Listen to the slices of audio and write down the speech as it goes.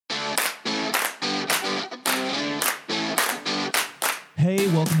Hey,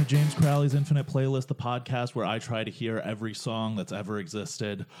 welcome to James Crowley's Infinite Playlist, the podcast where I try to hear every song that's ever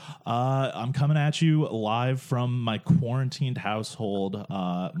existed. I'm coming at you live from my quarantined household.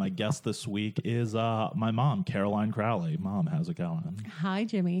 My guest this week is my mom, Caroline Crowley. Mom, how's it going? Hi,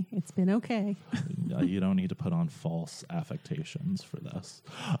 Jimmy. It's been okay. You don't need to put on false affectations for this.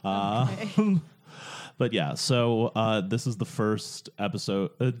 Okay. But yeah, so this is the first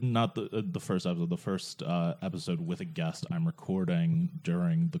episode, not the first episode, the first episode with a guest I'm recording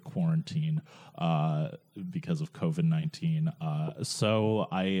during the quarantine because of COVID-19. So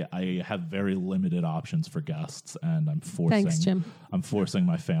I have very limited options for guests, and I'm forcing Thanks, Jim. I'm forcing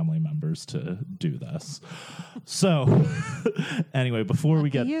my family members to do this. So anyway, before we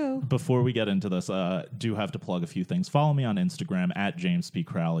get into this, do have to plug a few things. Follow me on Instagram at James P.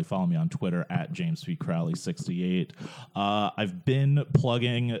 Crowley. Follow me on Twitter at James P. Crowley 68. I've been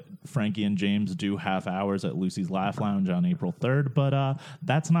plugging Frankie and James do half hours at Lucy's Laugh Lounge on April 3rd, but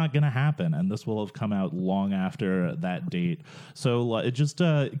that's not going to happen, and this will have come out long after that date. So just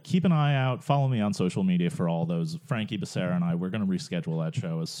keep an eye out. Follow me on social media for all those. Frankie Becerra and I, we're going to reschedule that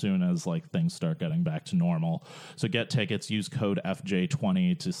show as soon as things start getting back to normal. So get tickets. Use code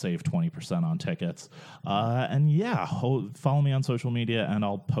FJ20 to save 20% on tickets. And yeah, follow me on social media, and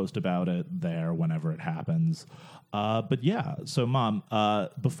I'll post about it there whenever it happens. But yeah, so Mom,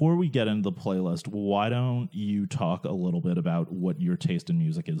 before we get into the playlist, why don't you talk a little bit about what your taste in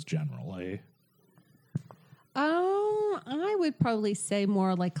music is generally? I would probably say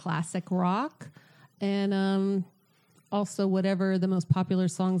more like classic rock, and also whatever the most popular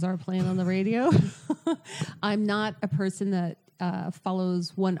songs are playing on the radio. I'm not a person that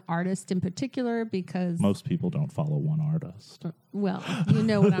follows one artist in particular because most people don't follow one artist. Well, you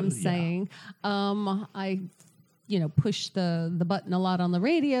know what I'm saying. I push the button a lot on the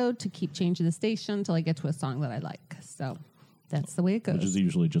radio to keep changing the station until I get to a song that I like. So that's the way it goes. Which is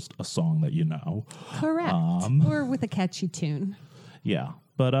usually just a song that you know. Correct. Or with a catchy tune. Yeah.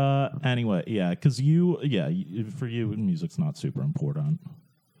 But anyway, yeah, because for you, music's not super important.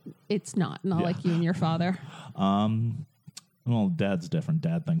 It's not like you and your father. Well, Dad's different.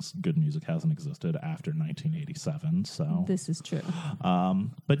 Dad thinks good music hasn't existed after 1987. So this is true.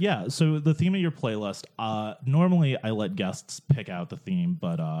 But yeah, so the theme of your playlist. Normally, I let guests pick out the theme,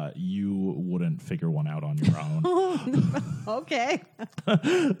 but you wouldn't figure one out on your own. Okay.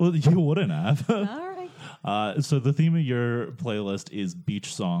 Well, you wouldn't have. All right. So the theme of your playlist is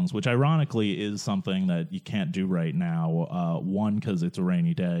beach songs, which ironically is something that you can't do right now. One, because it's a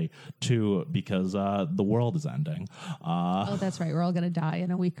rainy day. Two, because the world is ending. Oh, that's right. We're all going to die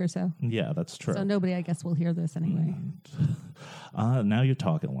in a week or so. Yeah, that's true. So nobody, I guess, will hear this anyway. Now you're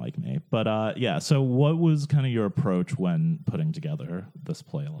talking like me. But yeah, so what was kind of your approach when putting together this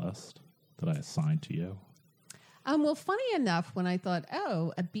playlist that I assigned to you? Well, funny enough, when I thought,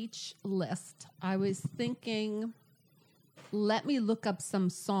 a beach list, I was thinking, let me look up some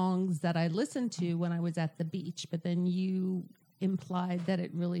songs that I listened to when I was at the beach. But then you implied that it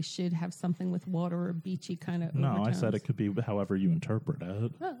really should have something with water or beachy kind of overtones. I said it could be however you interpret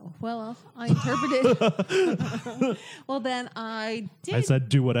it. Oh, well, I interpreted. Well, then I did. I said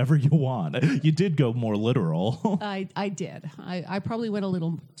do whatever you want. You did go more literal. I did. I probably went a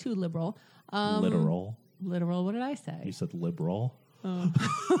little too liberal. Literal? Literal, what did I say? You said liberal. Oh,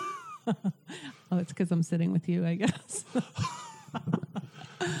 it's because I'm sitting with you, I guess.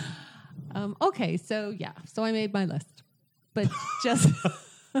 Okay, so I made my list. But just,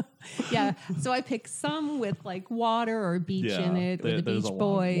 yeah, so I picked some with water or beach in it, or the Beach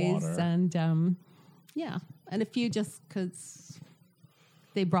Boys, and and a few just because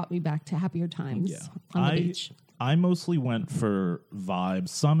they brought me back to happier times on the beach. I mostly went for vibes.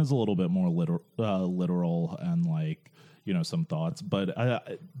 Some is a little bit more literal and some thoughts.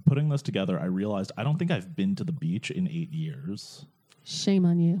 But putting this together, I realized I don't think I've been to the beach in 8 years. Shame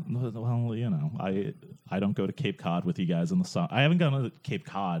on you. Well, I don't go to Cape Cod with you guys in the summer. I haven't gone to Cape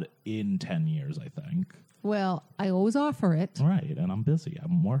Cod in 10 years, I think. Well, I always offer it. Right, and I'm busy.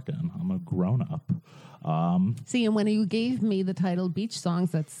 I'm working. I'm a grown-up. See, and when you gave me the title Beach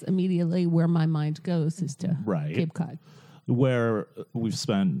Songs, that's immediately where my mind goes, is to Cape Cod. Where you've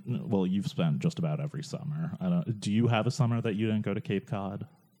spent just about every summer. Do you have a summer that you didn't go to Cape Cod?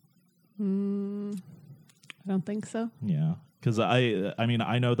 I don't think so. Yeah. Because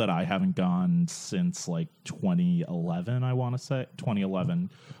I know that I haven't gone since 2011, I want to say. 2011,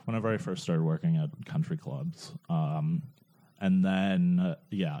 whenever I first started working at country clubs. And then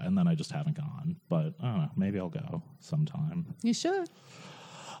I just haven't gone. But I don't know, maybe I'll go sometime. You should.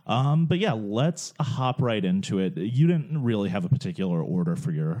 But yeah, let's hop right into it. You didn't really have a particular order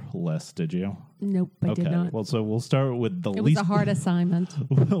for your list, did you? Nope, I did not. Well, so we'll start with the least... It was a hard assignment.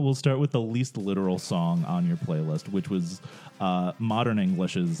 We'll start with the least literal song on your playlist, which was Modern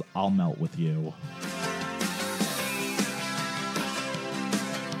English's I'll Melt With You.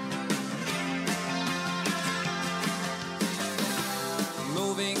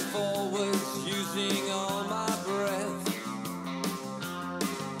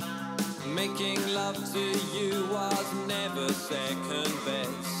 To you was never second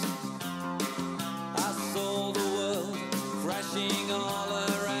best. I saw the world crashing all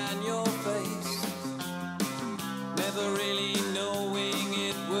around your face, never really knowing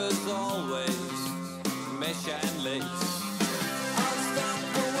it was always mesh and lace.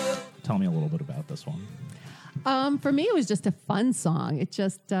 Tell me a little bit about this one. For me, it was just a fun song. It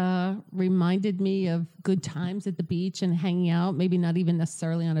just reminded me of good times at the beach and hanging out, maybe not even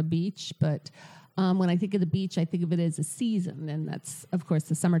necessarily on a beach, but when I think of the beach, I think of it as a season, and that's, of course,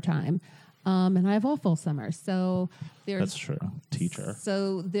 the summertime. And I have all full summer, so that's true. Teacher.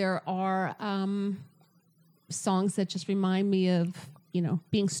 So there are songs that just remind me of,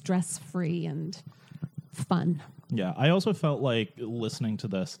 being stress-free and fun. Yeah, I also felt like listening to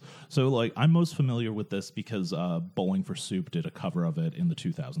this. So, like, I'm most familiar with this because Bowling for Soup did a cover of it in the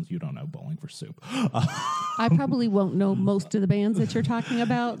 2000s. You don't know Bowling for Soup. I probably won't know most of the bands that you're talking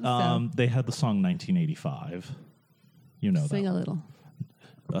about. So. They had the song 1985. You know Sing that. a little.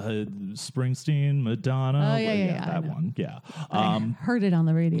 Springsteen, Madonna. Oh, yeah, that one. Yeah. I heard it on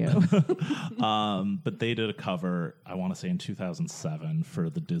the radio. But they did a cover, I want to say in 2007, for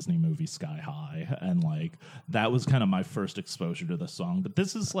the Disney movie Sky High. And like, that was kind of my first exposure to the song. But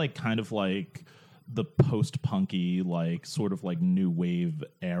this is like kind of like the post-punky, like sort of like new wave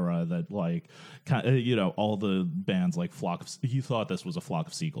era that like, all the bands like you thought this was a Flock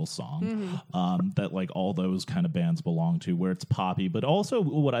of Seagulls song, that like all those kind of bands belong to, where it's poppy. But also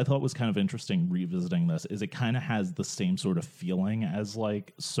what I thought was kind of interesting revisiting this is it kind of has the same sort of feeling as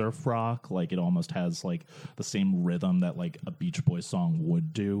like surf rock. Like it almost has like the same rhythm that like a Beach Boys song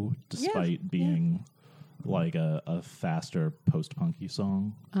would do, despite being like a faster post-punky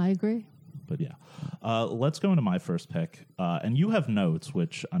song. I agree. But yeah, let's go into my first pick. And you have notes,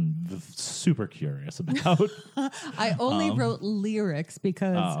 which I'm super curious about. I only wrote lyrics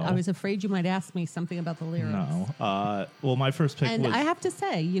because I was afraid you might ask me something about the lyrics. No. Well, my first pick was... And I have to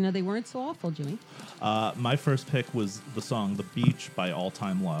say, they weren't so awful, Jimmy. My first pick was the song The Beach by All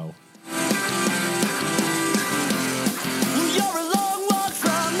Time Low.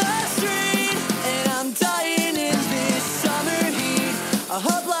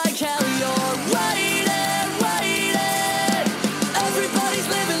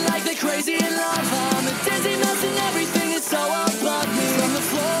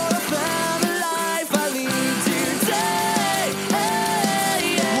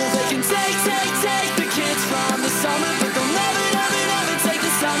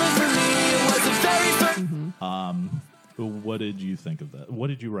 What did you think of that? What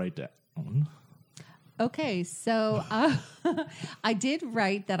did you write down? Okay, so I did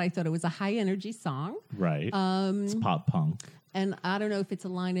write that I thought it was a high energy song. Right. It's pop punk. And I don't know if it's a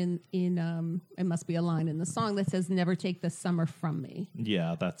line in it must be a line in the song that says "Never take the summer from me."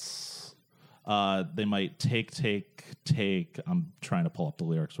 Yeah, that's they might take. I'm trying to pull up the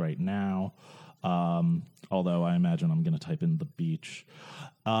lyrics right now. Although I imagine I'm going to type in the beach.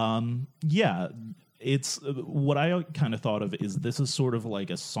 Yeah. It's what I kind of thought of is this is sort of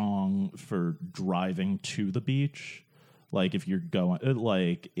like a song for driving to the beach. Like if you're going,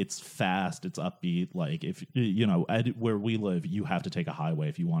 like it's fast, it's upbeat. Like if, where we live, you have to take a highway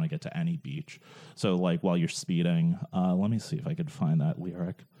if you want to get to any beach. So like while you're speeding, let me see if I could find that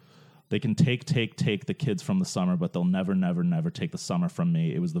lyric. They can take the kids from the summer, but they'll never, never, never take the summer from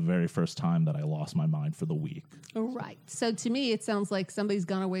me. It was the very first time that I lost my mind for the week. Right. So to me, it sounds like somebody's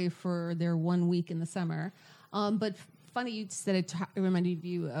gone away for their 1 week in the summer. But funny you said it reminded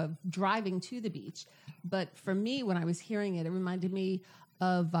you of driving to the beach. But for me, when I was hearing it, it reminded me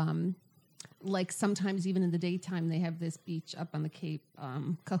of like sometimes even in the daytime, they have this beach up on the Cape,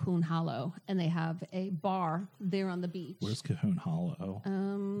 Cahoon Hollow, and they have a bar there on the beach. Where's Cahoon Hollow?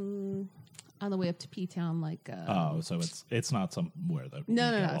 On the way up to P-Town, like. So it's not somewhere that.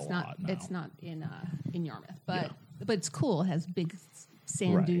 No, it's not. No. It's not in Yarmouth, but it's cool. It has big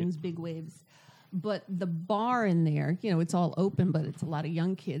sand dunes, big waves. But the bar in there, it's all open, but it's a lot of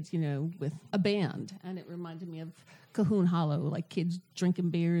young kids, with a band. And it reminded me of Cahoon Hollow, like kids drinking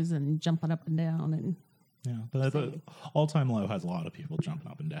beers and jumping up and down. And yeah, but All Time Low has a lot of people jumping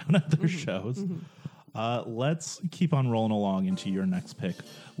up and down at their shows. Let's keep on rolling along into your next pick,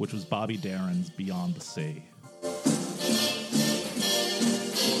 which was Bobby Darin's Beyond the Sea.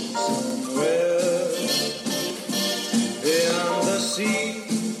 Somewhere beyond the sea,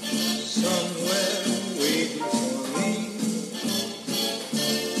 somewhere waiting for me,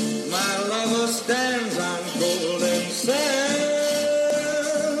 my lover stands on golden sand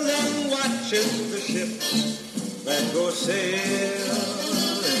and watches the ships that go sailing.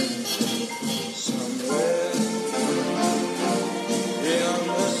 Somewhere beyond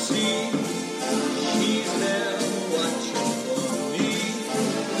the sea, she's there watching for me.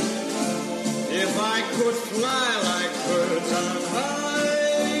 If I could fly like birds on high,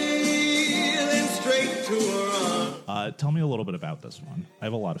 then straight to her arms. Tell me a little bit about this one. I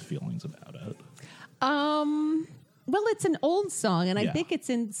have a lot of feelings about it. Well, it's an old song, and I think it's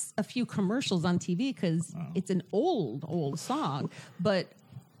in a few commercials on TV because it's an old song. But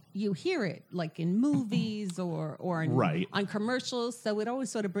you hear it like in movies or on commercials, so it always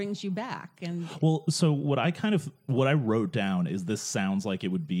sort of brings you back. And well, so what I wrote down is this sounds like it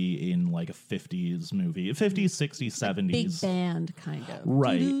would be in like a 50s movie, 50s, 60s, 70s. Big band kind of.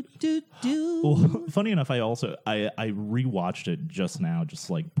 Right. Well, funny enough, I rewatched it just now, just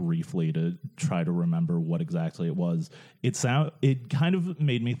like briefly to try to remember what exactly it was. It kind of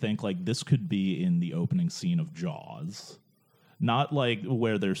made me think like this could be in the opening scene of Jaws. Not like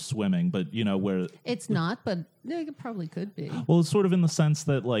where they're swimming, but, you know, where... It's not, but it probably could be. Well, it's sort of in the sense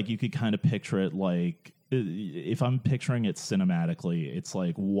that, like, you could kind of picture it like... If I'm picturing it cinematically, it's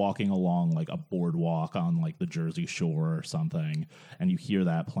like walking along, like, a boardwalk on, like, the Jersey Shore or something, and you hear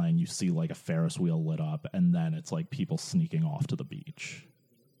that playing, you see, like, a Ferris wheel lit up, and then it's, like, people sneaking off to the beach.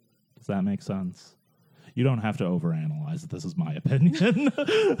 Does that make sense? You don't have to overanalyze it. This is my opinion.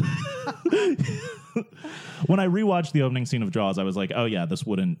 When I rewatched the opening scene of Jaws, I was like, oh, yeah, this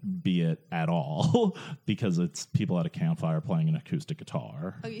wouldn't be it at all because it's people at a campfire playing an acoustic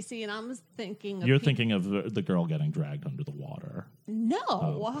guitar. Oh, you see, and I'm thinking of... You're thinking of the girl getting dragged under the water. No,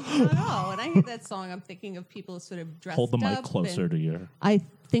 not at all. When I hear that song, I'm thinking of people sort of dressed up. Hold the mic closer to your... I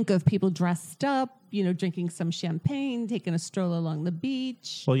think of people dressed up, you know, drinking some champagne, taking a stroll along the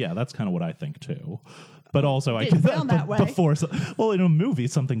beach. Well, yeah, that's kind of what I think, too. But also, I could sound that way. Before, well, in a movie,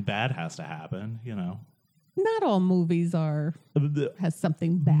 something bad has to happen, you know. Not all movies has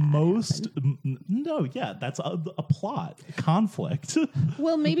something bad. That's a plot conflict.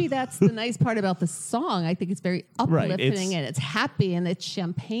 Well, maybe that's the nice part about the song. I think it's very uplifting and it's happy and it's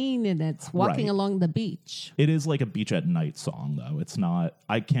champagne and it's walking along the beach. It is like a beach at night song, though. It's not.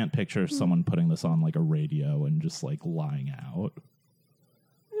 I can't picture someone putting this on like a radio and just like lying out.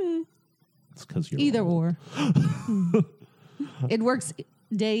 It's because you're either old. Or. It works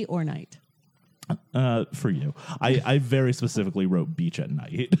day or night. For you. I very specifically wrote beach at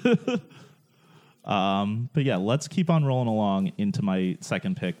night. But yeah, let's keep on rolling along into my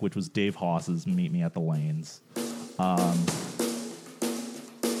second pick, which was Dave Hauss's Meet Me at the Lanes.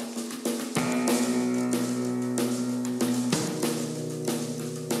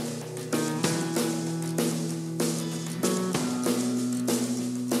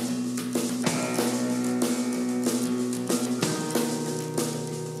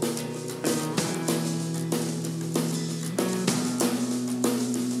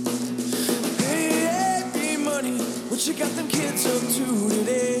 What you got them kids up to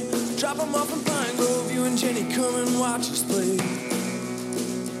today? Drop them off in Pine Grove, you and Jenny come and watch us play.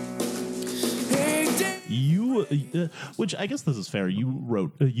 Which I guess this is fair.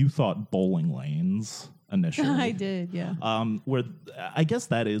 You thought Bowling Lanes initially. I did, yeah. Where I guess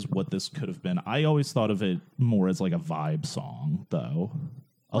that is what this could have been. I always thought of it more as like a vibe song, though.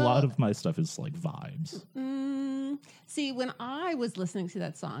 A lot of my stuff is like vibes. See, when I was listening to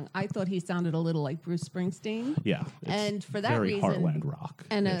that song, I thought he sounded a little like Bruce Springsteen. Yeah, and for that very reason, Heartland rock.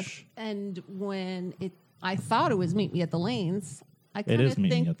 And when I thought it was Meet Me at the Lanes. It is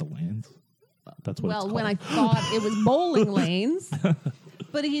Meet Me at the Lanes. That's what. Well, when I thought it was Bowling Lanes,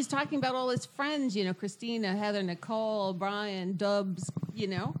 but he's talking about all his friends. You know, Christina, Heather, Nicole, Brian, Dubs. You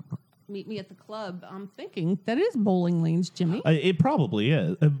know. Meet me at the club. I'm thinking that is Bowling Lanes, Jimmy. It probably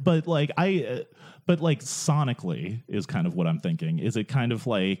is, but sonically is kind of what I'm thinking. Is it kind of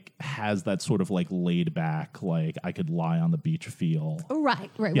like has that sort of like laid back, like I could lie on the beach feel? Right.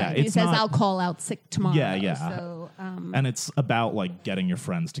 He says I'll call out sick tomorrow. Yeah. So, and it's about like getting your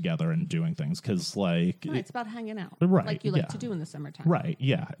friends together and doing things because like it's about hanging out, right? Like you like to do in the summertime, right?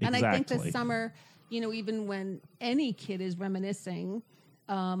 Yeah, exactly. And I think the summer, you know, even when any kid is reminiscing.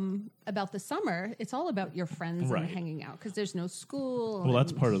 about the summer, it's all about your friends and hanging out because there's no school. Well,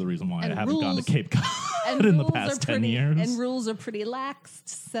 that's part of the reason why I haven't gone to Cape Cod in the past 10 years. And rules are pretty laxed.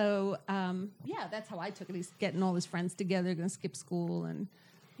 So, that's how I took it. He's getting all his friends together, going to skip school and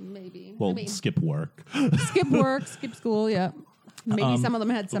maybe... skip work. Skip school, yeah. Maybe some of them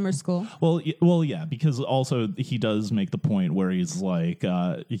had summer school. Well, yeah, because also he does make the point where he's like,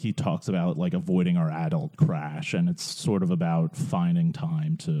 he talks about like avoiding our adult crash, and it's sort of about finding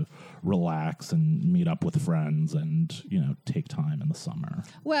time to relax and meet up with friends and, take time in the summer.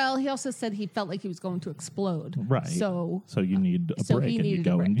 Well, he also said he felt like he was going to explode. Right. So you need a break and you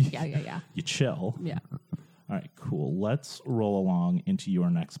go and you chill. Yeah. All right, cool. Let's roll along into your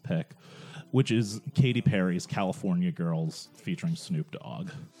next pick, which is Katy Perry's California Girls featuring Snoop Dogg.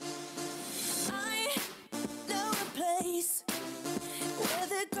 I know a place where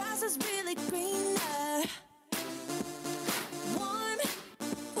the grass is really greener. Warm,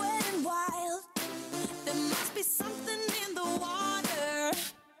 wet and wild. There must be something in the water.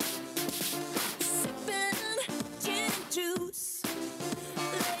 Sipping gin and juice,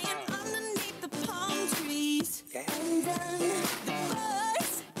 laying underneath the palm trees. And then the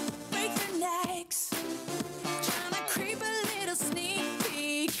birds break their necks, trying to creep a little sneak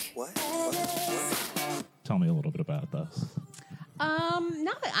peek. What? Tell me a little bit about this.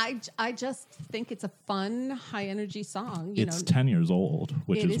 I just think it's a fun, high energy song. It's 10 years old,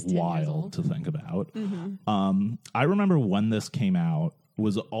 which is wild to think about. Mm-hmm. I remember when this came out,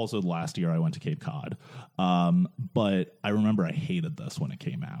 was also last year I went to Cape Cod. But I remember I hated this when it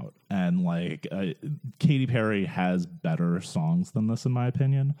came out. And Katy Perry has better songs than this in my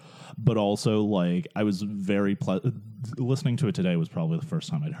opinion. But also I was very listening to it today was probably the first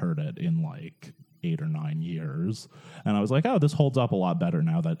time I'd heard it in 8 or 9 years. And I was like, oh, this holds up a lot better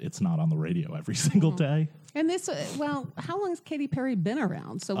now that it's not on the radio every single day. And this, how long has Katy Perry been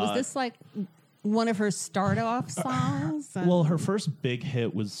around? So was this one of her start-off songs? Well, her first big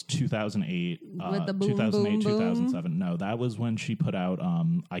hit was 2008. With the boom, 2008, boom, 2007. No, that was when she put out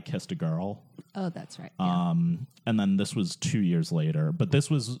I Kissed a Girl. Oh, that's right. Yeah. And then this was 2 years later. But this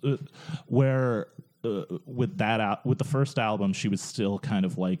was where... with the first album, she was still kind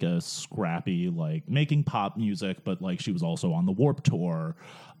of like a scrappy, making pop music, but she was also on the Warped Tour.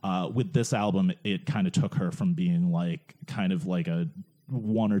 With this album, it kind of took her from being kind of a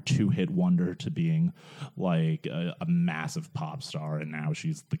 1 or 2 hit wonder to being a massive pop star, and now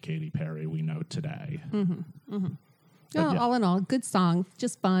she's the Katy Perry we know today. Mm-hmm. Mm-hmm. All in all, good song,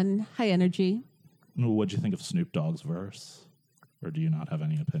 just fun, high energy. What'd you think of Snoop Dogg's verse? Or do you not have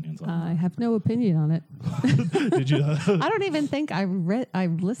any opinions on that? I have no opinion on it. Did you? I don't even think I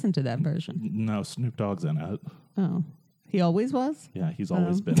listened to that version. No, Snoop Dogg's in it. Oh, he always was? Yeah, he's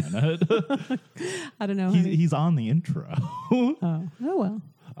always been in it. I don't know. He's on the intro. Oh well.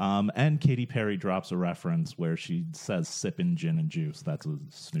 And Katy Perry drops a reference where she says "sippin' gin and juice." That's a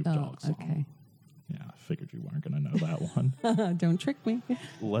Snoop Dogg song. Okay. Yeah, I figured you weren't going to know that one. Don't trick me.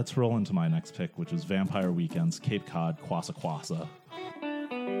 Let's roll into my next pick, which is Vampire Weekend's Cape Cod Kwassa Kwassa.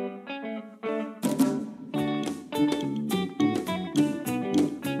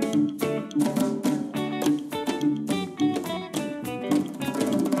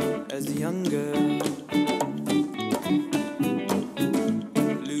 As a young girl,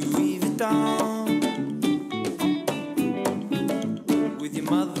 Louis Vuitton, with your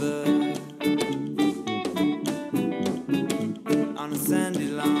mother on a sandy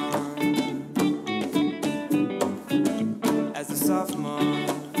lawn. As a sophomore,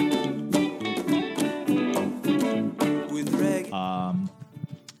 with reggae.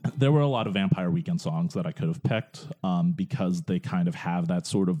 There were a lot of Vampire Weekend songs that I could have picked because they kind of have that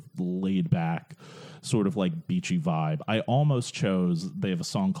sort of laid back, sort of beachy vibe. I almost chose, they have a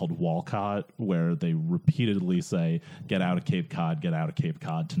song called Walcott where they repeatedly say, get out of Cape Cod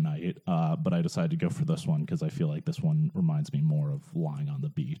tonight. But I decided to go for this one because I feel like this one reminds me more of lying on the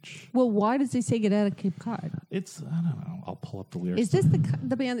beach. Well, why does he say get out of Cape Cod? It's, I don't know. I'll pull up the lyrics. Is this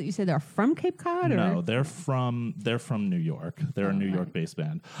the band that you said are from Cape Cod? Or? No, they're from New York. They're a New York-based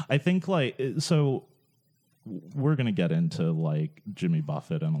band. I think so we're going to get into Jimmy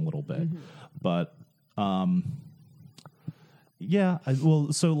Buffett in a little bit, but yeah,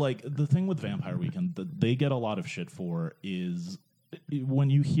 the thing with Vampire Weekend that they get a lot of shit for is when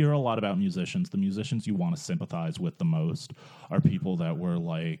you hear a lot about musicians, the musicians you want to sympathize with the most are people that were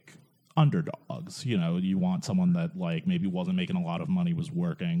underdogs. You want someone that maybe wasn't making a lot of money, was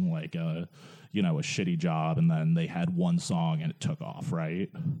working a shitty job, and then they had one song and it took off, right?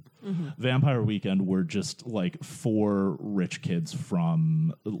 Mm-hmm. Vampire Weekend were just 4 rich kids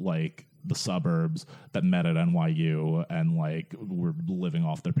from the suburbs that met at NYU and like were living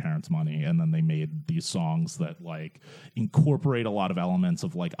off their parents' money, and then they made these songs that like incorporate a lot of elements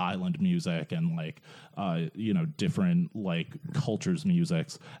of like island music and like different like cultures'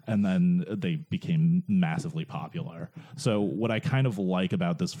 musics, and then they became massively popular. So what I kind of like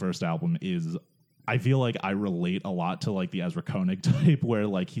about this first album is I feel like I relate a lot to like the Ezra Koenig type, where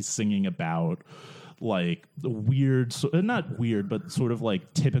like he's singing about like weird, not weird, but sort of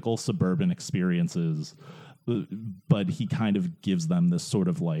like typical suburban experiences, but he kind of gives them this sort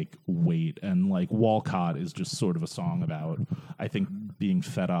of like weight. And like Walcott is just sort of a song about, I think, being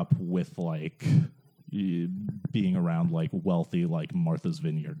fed up with like being around like wealthy like Martha's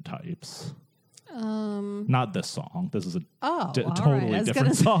Vineyard types. Not this song. This is a totally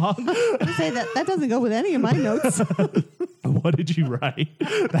different song. I was say that doesn't go with any of my notes. What did you write?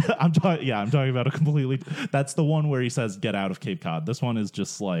 I'm talking about a completely. That's the one where he says "Get out of Cape Cod." This one is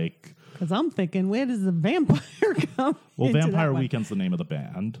just like. Because I'm thinking, where does the vampire come? Well, Vampire Weekend's the name of the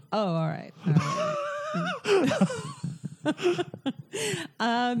band. Oh, all right.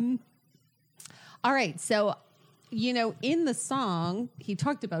 All right. So, in the song, he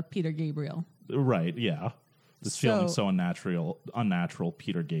talked about Peter Gabriel. Right, yeah. This feeling so unnatural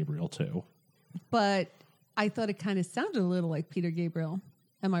Peter Gabriel, too. But I thought it kind of sounded a little like Peter Gabriel.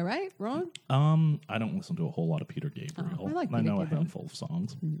 Am I right? Wrong? I don't listen to a whole lot of Peter Gabriel. I know Gabriel. A handful of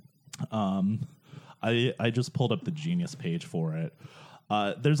songs. I just pulled up the Genius page for it.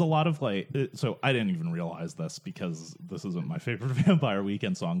 There's a lot of like, so I didn't even realize this because this isn't my favorite Vampire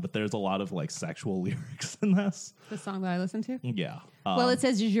Weekend song, but there's a lot of like sexual lyrics in this. The song that I listened to? Yeah. Well, it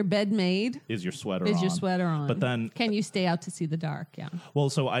says, is your bed made? Is your sweater on? Is your sweater on? But then. Can you stay out to see the dark? Yeah. Well,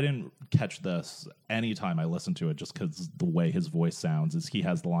 so I didn't catch this anytime I listened to it just because the way his voice sounds is he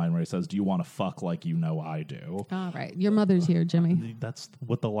has the line where he says, do you want to fuck like you know I do? All right. Your mother's here, Jimmy. That's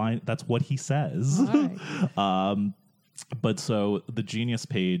what he says. All right. But so the Genius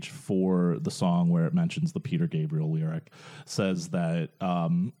page for the song where it mentions the Peter Gabriel lyric says that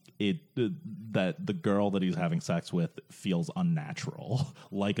that the girl that he's having sex with feels unnatural,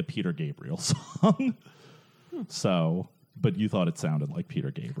 like a Peter Gabriel song. So, but you thought it sounded like Peter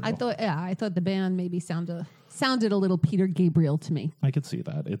Gabriel. I thought the band maybe sounded a little Peter Gabriel to me. I could see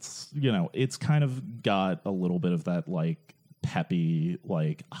that. It's it's kind of got a little bit of that like peppy,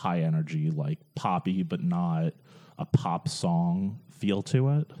 like high energy, like poppy, but not a pop song feel to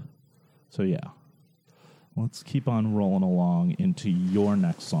it. So yeah, let's keep on rolling along into your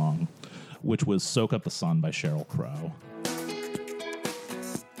next song, which was Soak Up the Sun by Sheryl Crow.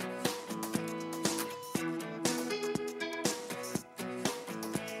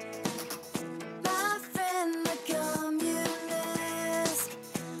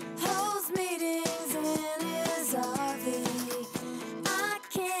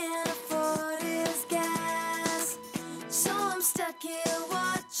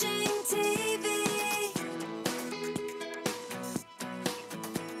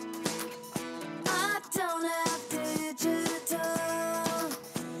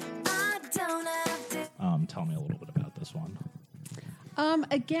 Tell me a little bit about this one.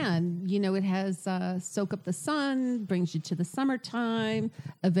 Again, it has Soak Up the Sun, brings you to the summertime,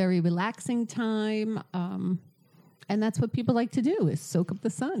 a very relaxing time. And that's what people like to do is soak up the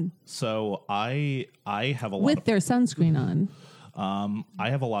sun. So I have a lot with their sunscreen on. I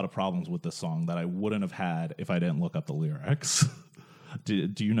have a lot of problems with this song that I wouldn't have had if I didn't look up the lyrics. Do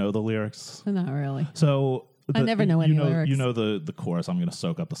you know the lyrics? Not really. So I never know any lyrics. You know the chorus. I'm going to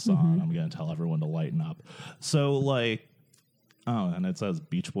soak up the sun. Mm-hmm. I'm going to tell everyone to lighten up. So like, and it says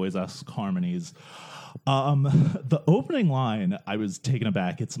Beach Boys-esque harmonies. The opening line, I was taken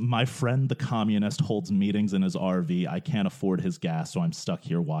aback. It's my friend the communist holds meetings in his RV. I can't afford his gas, so I'm stuck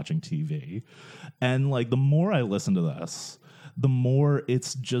here watching TV. And like the more I listen to this, the more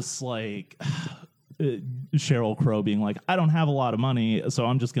it's just like Sheryl Crow being like, I don't have a lot of money, so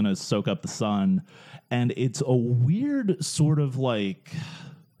I'm just going to soak up the sun. And it's a weird sort of like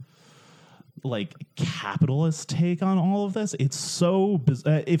capitalist take on all of this. It's so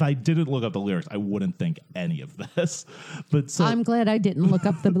if I didn't look up the lyrics, I wouldn't think any of this. But so I'm glad I didn't look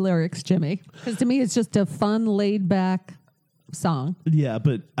up the lyrics, Jimmy, because to me it's just a fun, laid back song. Yeah,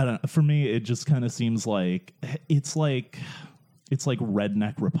 but I don't know. For me, it just kind of seems like it's like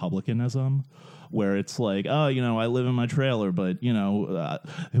redneck republicanism, where it's like, oh, you know, I live in my trailer, but, you know,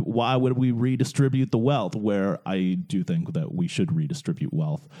 why would we redistribute the wealth? Where I do think that we should redistribute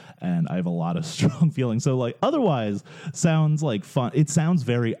wealth, and I have a lot of strong feelings. So, like, otherwise sounds like fun. It sounds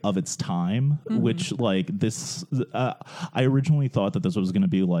very of its time, which, like, this, I originally thought that this was going to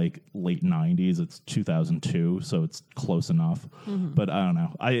be, like, late 90s. It's 2002, so it's close enough. But I don't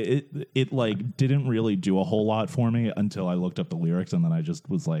know. It like didn't really do a whole lot for me until I looked up the lyrics, and then I just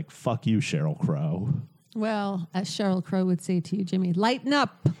was like, fuck you, Sheryl Crow. Well, as Sheryl Crow would say to you, Jimmy, lighten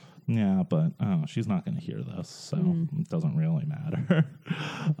up. Yeah, but she's not going to hear this, so it doesn't really matter.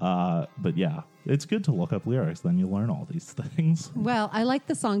 But yeah, it's good to look up lyrics, then you learn all these things. Well, I like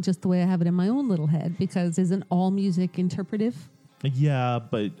the song just the way I have it in my own little head, because isn't all music interpretive? Yeah,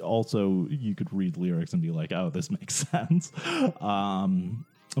 but also you could read lyrics and be like, oh, this makes sense.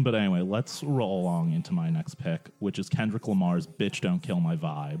 But anyway, let's roll along into my next pick, which is Kendrick Lamar's Bitch Don't Kill My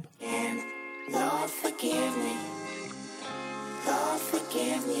Vibe. And Lord, forgive me. Lord,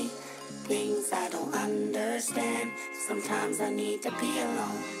 forgive me. Things I don't understand. Sometimes I need to be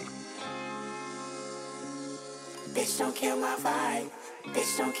alone. Bitch, don't kill my vibe.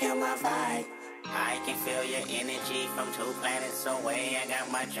 Bitch, don't kill my vibe. I can feel your energy from 2 planets away. I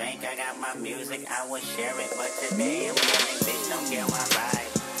got my drink, I got my music, I would share it, but today I'm feeling, bitch, don't kill my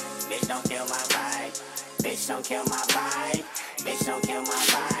vibe. Bitch, don't kill my vibe. Bitch, don't kill my vibe. Bitch, don't kill my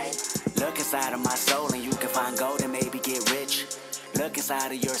vibe. Look inside of my soul and you can find gold and maybe get rich. Look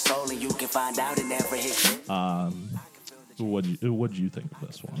inside of your soul and you can find out it never hit you. What do you think of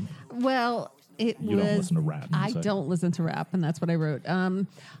this one? Well, you don't listen to rap music. I don't listen to rap, and that's what I wrote.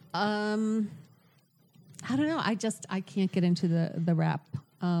 I don't know. I can't get into the rap.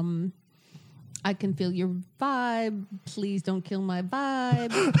 I can feel your vibe. Please don't kill my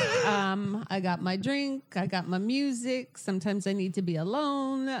vibe. I got my drink. I got my music. Sometimes I need to be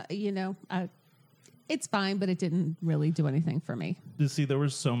alone. You know, it's fine, but it didn't really do anything for me. You see, there were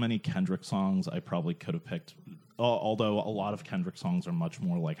so many Kendrick songs I probably could have picked. Although a lot of Kendrick songs are much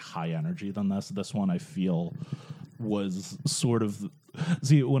more like high energy than this. This one I feel was sort of...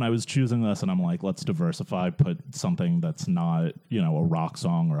 See, when I was choosing this and I'm like, let's diversify, put something that's not, you know, a rock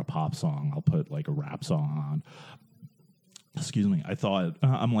song or a pop song. I'll put like a rap song on. Excuse me. I thought,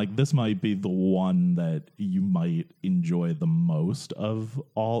 I'm like, this might be the one that you might enjoy the most of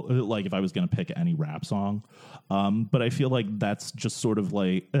all, like if I was going to pick any rap song. But I feel like that's just sort of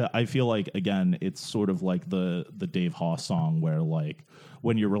like, I feel like, again, it's sort of like the Dave Haas song where like,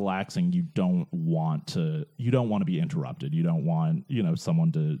 when you're relaxing, you don't want to be interrupted. You don't want, you know,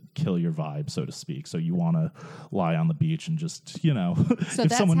 someone to kill your vibe, so to speak. So you want to lie on the beach and just, you know. So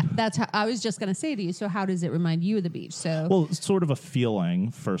that's how I was just going to say to you. So how does it remind you of the beach? So well, it's sort of a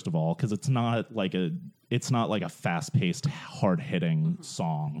feeling, first of all, because it's not like a fast-paced, hard-hitting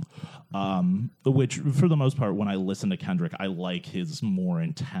song, which, for the most part, when I listen to Kendrick, I like his more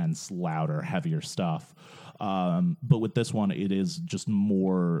intense, louder, heavier stuff. But with this one, it is just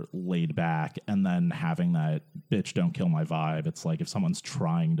more laid back, and then having that bitch don't kill my vibe. It's like if someone's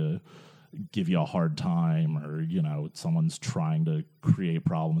trying to give you a hard time, or, you know, someone's trying to create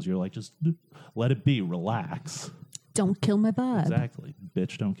problems, you're like, just let it be, relax. Don't kill my vibe. Exactly.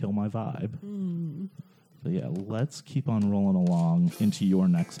 Bitch don't kill my vibe. So yeah, let's keep on rolling along into your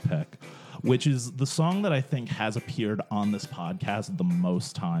next pick, which is the song that I think has appeared on this podcast the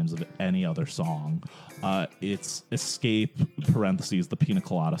most times of any other song. It's Escape, parentheses, the Pina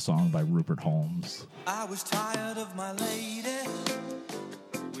Colada song by Rupert Holmes. I was tired of my lady.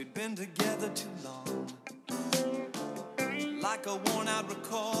 We'd been together too long. Like a worn-out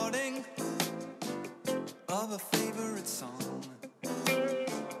recording of a favorite song.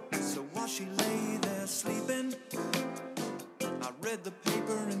 So while she lay there sleeping, I read the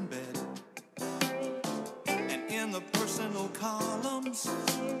paper in bed. And in the personal columns,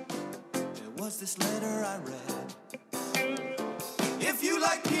 there was this letter I read. If you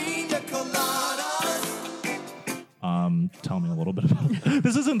like pina coladas. Tell me a little bit about it.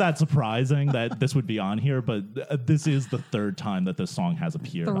 This isn't that surprising that this would be on here, but this is the third time that this song has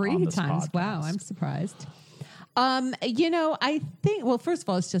appeared on this podcast. 3 times. Wow, I'm surprised. You know, I think, well, first of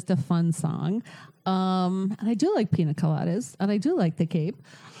all, it's just a fun song. And I do like pina coladas, and I do like the Cape.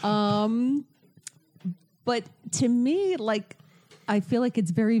 But to me, like, I feel like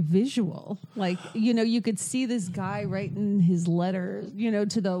it's very visual. Like, you know, you could see this guy writing his letter, you know,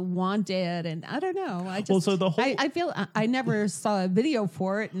 to the wanted, and I don't know. I just, well, so the whole, I feel I never saw a video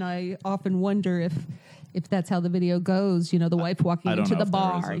for it, and I often wonder if that's how the video goes, you know, the wife walking into the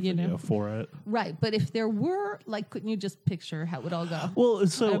bar, there is a video for it. Right. But if there were, like, couldn't you just picture how it would all go? Well,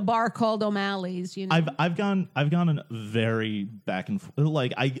 so a bar called O'Malley's, you know. I've gone a very back and forth.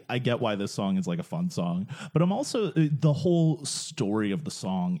 Like, I get why this song is like a fun song, but I'm also, the whole story of the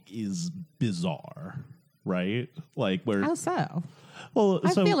song is bizarre, right? Like, where how so? Well,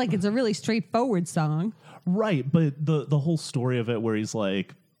 I feel like it's a really straightforward song. Right, but the whole story of it where he's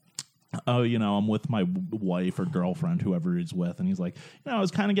like, oh, you know, I'm with my wife or girlfriend, whoever he's with, and he's like, you know, I was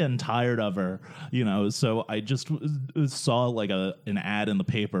kind of getting tired of her, you know, so I just saw like an ad in the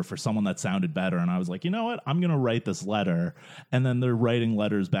paper for someone that sounded better, and I was like, you know what, I'm going to write this letter, and then they're writing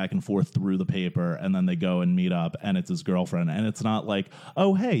letters back and forth through the paper, and then they go and meet up, and it's his girlfriend, and it's not like,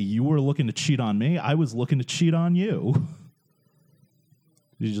 oh, hey, you were looking to cheat on me, I was looking to cheat on you.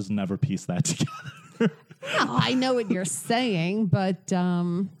 You just never piece that together. Well, I know what you're saying, but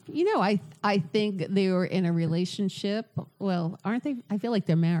you know, I think they were in a relationship. Well, aren't they? I feel like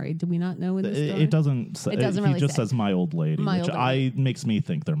they're married. Do we not know in the story? It doesn't say. It doesn't really. He just says "my old lady," which makes me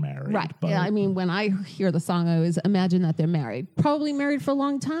think they're married. Right. But yeah. I mean, when I hear the song, I always imagine that they're married. Probably married for a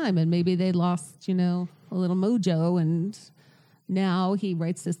long time, and maybe they lost, you know, a little mojo, and now he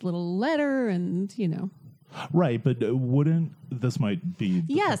writes this little letter, and you know. Right, but wouldn't this might be...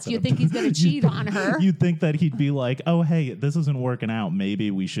 Yes, you think he's going to cheat on her. You'd think that he'd be like, oh, hey, this isn't working out.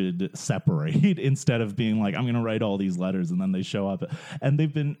 Maybe we should separate instead of being like, I'm going to write all these letters, and then they show up. And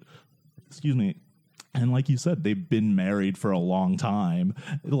they've been... Excuse me. And like you said, they've been married for a long time.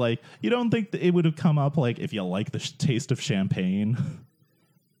 Like, you don't think that it would have come up, like, if you like the taste of champagne?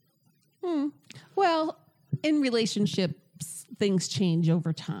 Well, in relationships, things change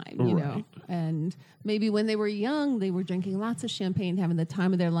over time, you know. And maybe when they were young, they were drinking lots of champagne, having the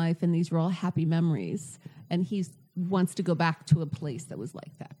time of their life, and these were all happy memories. And he wants to go back to a place that was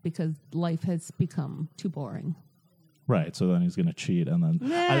like that because life has become too boring. Right, so then he's going to cheat, and then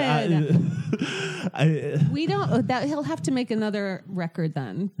we don't. That he'll have to make another record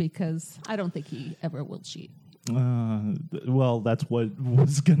then, because I don't think he ever will cheat. Well, that's what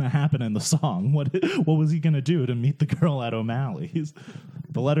was going to happen in the song. What was he going to do to meet the girl at O'Malley's?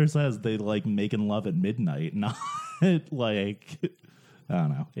 The letter says they like making love at midnight, not like, I don't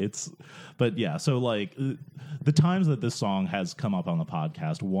know. But yeah, so like the times that this song has come up on the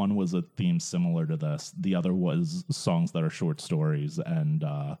podcast, one was a theme similar to this. The other was songs that are short stories, and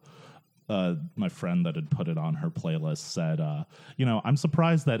my friend that had put it on her playlist said, you know, I'm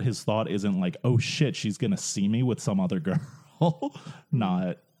surprised that his thought isn't like, oh shit, she's going to see me with some other girl.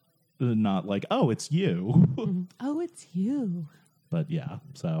 Not like, oh, it's you. Oh, it's you. But yeah,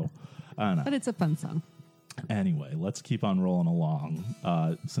 so I don't know. But it's a fun song. Anyway, let's keep on rolling along.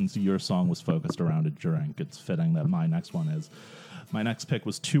 Since your song was focused around a drink, it's fitting that my next one is. My next pick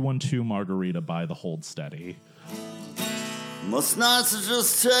was 212 Margarita by The Hold Steady. Most nights it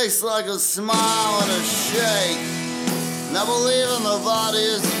just tastes like a smile and a shake. Never leaving the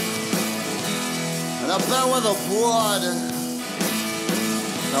bodies, and I've been with the blood.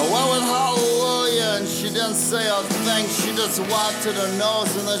 I went with Hallelujah, and she didn't say a thing. She just wiped at her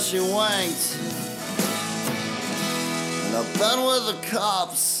nose and then she winked. And I've been with the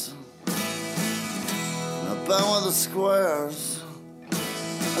cops, and I've been with the squares.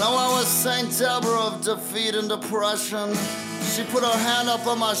 And I went with St. Deborah of defeat and depression. She put her hand up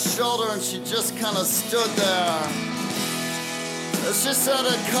on my shoulder and she just kind of stood there. And she said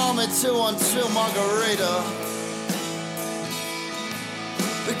to call me 212 Margarita.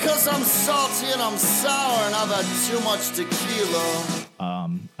 Because I'm salty and I'm sour and I've had too much tequila.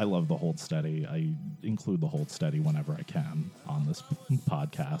 I love The Hold Steady. I include The Hold Steady whenever I can on this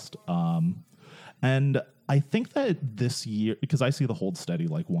podcast. And I think that this year, because I see The Hold Steady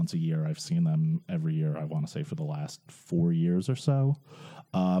like once a year, I've seen them every year, I want to say for the last 4 years or so.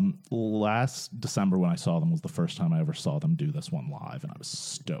 Last December when I saw them was the first time I ever saw them do this one live, and I was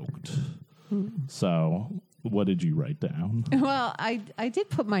stoked. So what did you write down? Well, I did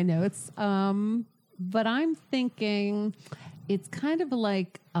put my notes, but I'm thinking it's kind of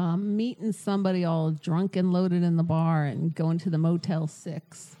like meeting somebody all drunk and loaded in the bar and going to the Motel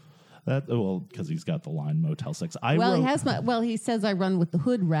 6. Because he's got the line Motel 6. He says I run with the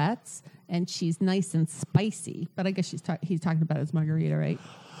Hood Rats, and she's nice and spicy. But I guess he's talking about his margarita, right?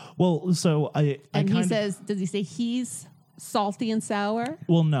 Well, so he says, does he say he's salty and sour?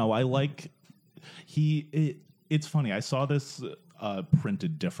 Well, no, I like it's funny. I saw this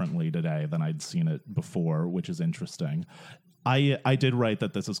printed differently today than I'd seen it before, which is interesting. I did write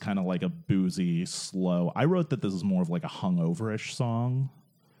that this is kind of like a boozy, slow. I wrote that this is more of like a hungover-ish song,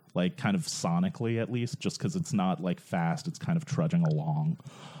 like kind of sonically at least, just because it's not like fast. It's kind of trudging along.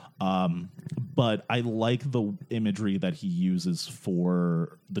 But I like the imagery that he uses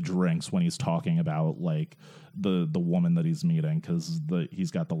for the drinks when he's talking about like the woman that he's meeting, because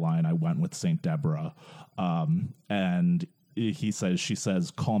he's got the line, "I went with Saint Deborah," and she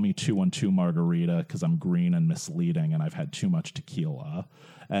says, "Call me 212 Margarita because I'm green and misleading and I've had too much tequila."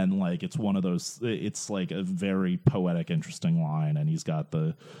 And like it's one of those, it's like a very poetic, interesting line. And he's got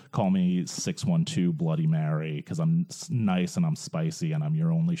the "Call me 612 Bloody Mary because I'm nice and I'm spicy and I'm your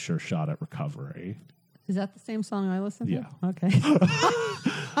only sure shot at recovery." Is that the same song I listened to? Yeah. Okay.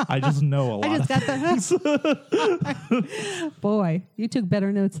 I just know a lot. I just got the Boy, you took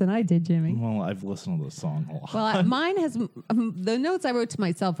better notes than I did, Jimmy. Well, I've listened to the song a lot. Well, mine has the notes I wrote to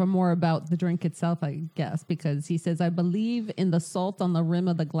myself are more about the drink itself, I guess, because he says, "I believe in the salt on the rim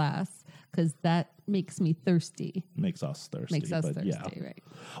of the glass because that makes me thirsty." Makes us thirsty. Makes us thirsty, yeah. right?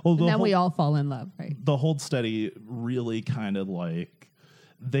 Well, and then we all fall in love, right? The Hold Steady really kind of like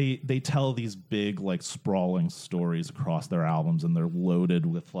they tell these big like sprawling stories across their albums, and they're loaded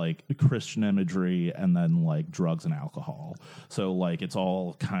with like Christian imagery and then like drugs and alcohol. So like it's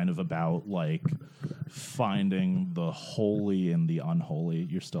all kind of about like finding the holy and the unholy.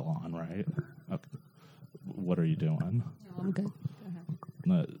 You're still on, right? Okay. What are you doing? No, I'm good.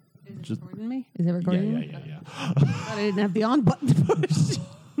 Go ahead. Is it recording me? Is it recording me? Yeah. I thought I didn't have the on button to push.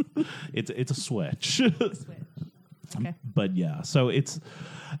 It's a switch. Okay. But yeah, so it's,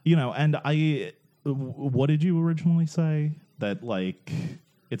 and what did you originally say? That like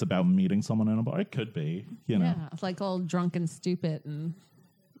it's about meeting someone in a bar? It could be, Yeah, it's like all drunk and stupid and,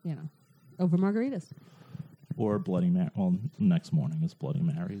 over margaritas. Or Bloody Mary. Well, next morning is Bloody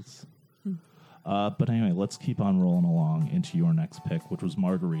Marys. But anyway, let's keep on rolling along into your next pick, which was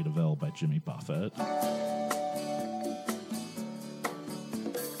Margaritaville by Jimmy Buffett.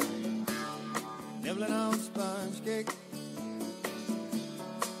 Nibbling on sponge cake,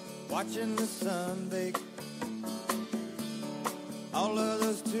 watching the sun bake. All of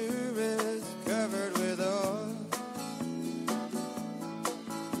those tourists covered with oil,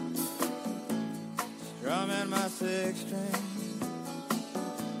 strumming my six string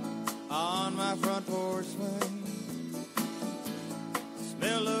on my front porch swing.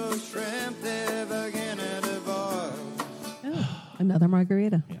 Smell those shrimp, they're beginning to boil. Oh, another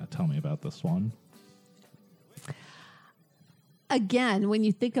margarita. Yeah, tell me about this one. Again, when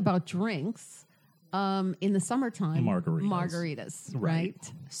you think about drinks, in the summertime, margaritas,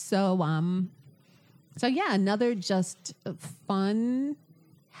 right? So yeah, another just fun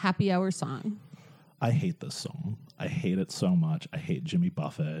happy hour song. I hate this song. I hate it so much. I hate Jimmy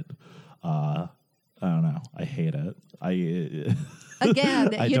Buffett. I don't know. I hate it.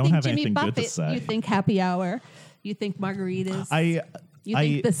 Again, I you don't think have Jimmy anything Buffett, good to say. you think happy hour, you think margaritas. You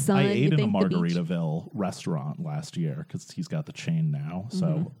think the sun. I ate in a the Margaritaville restaurant last year because he's got the chain now.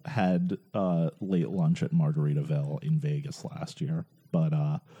 So had late lunch at Margaritaville in Vegas last year. But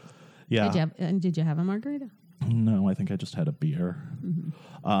yeah. Did you have a margarita? No, I think I just had a beer.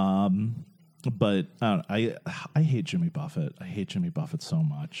 But I hate Jimmy Buffett. I hate Jimmy Buffett so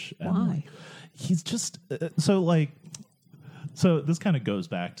much. And why? He's just so this kind of goes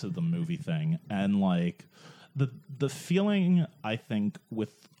back to the movie thing, and like the feeling I think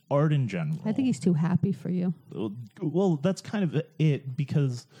with art in general. I think he's too happy for you. Well, that's kind of it,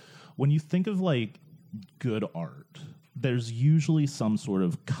 because when you think of like good art, there's usually some sort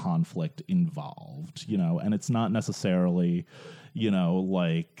of conflict involved, and it's not necessarily,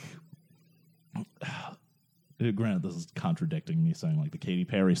 like. Granted, this is contradicting me saying like the Katy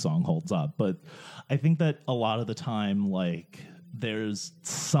Perry song holds up, but I think that a lot of the time, like, there's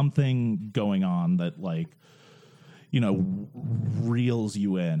something going on that like, reels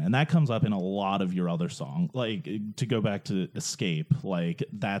you in, and that comes up in a lot of your other songs. Like, to go back to Escape, like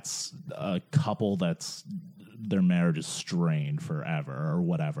that's a couple that's their marriage is strained forever or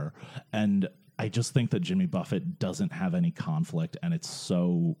whatever, and I just think that Jimmy Buffett doesn't have any conflict, and it's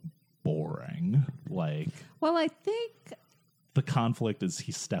so boring. Like, well, I think the conflict is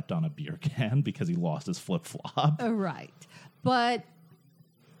he stepped on a beer can because he lost his flip-flop. Right. But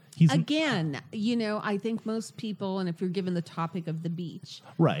again, I think most people, and if you're given the topic of the beach,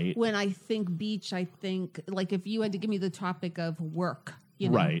 right? When I think beach, I think like if you had to give me the topic of work,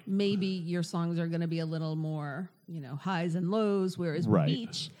 right? Maybe your songs are going to be a little more, highs and lows, whereas right.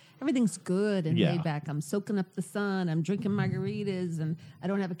 beach, everything's good and laid back. I'm soaking up the sun. I'm drinking margaritas, and I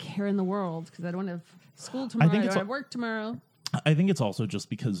don't have a care in the world because I don't have school tomorrow. I don't have work tomorrow. I think it's also just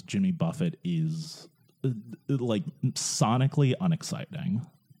because Jimmy Buffett is like sonically unexciting,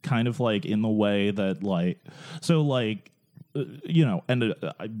 kind of like in the way that like, so like and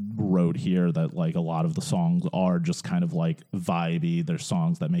I wrote here that like a lot of the songs are just kind of like vibey. They're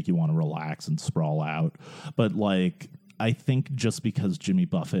songs that make you want to relax and sprawl out. But like, I think just because Jimmy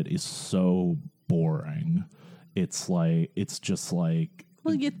Buffett is so boring, it's just like.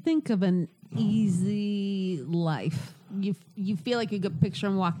 Well, you think of an easy life. You feel like you could picture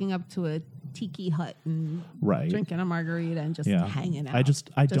him walking up to a tiki hut and drinking a margarita and just hanging out.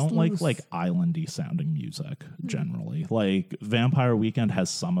 I don't like islandy sounding music generally. Like Vampire Weekend has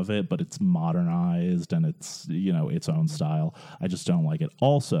some of it, but it's modernized and it's its own style. I just don't like it.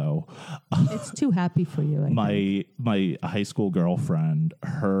 Also, it's too happy for you. My high school girlfriend,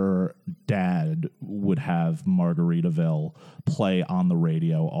 her dad would have Margaritaville play on the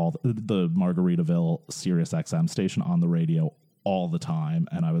radio, the Margaritaville Sirius XM station on the radio all the time,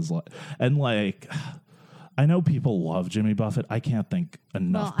 and I was like, I know people love Jimmy Buffett. I can't think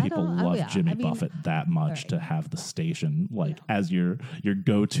enough people love Jimmy Buffett that much to have the station as your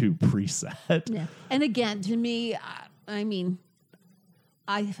go-to preset. Yeah. And again, to me, I mean,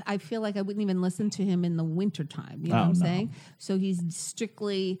 I feel like I wouldn't even listen to him in the wintertime. You know what I'm saying? So he's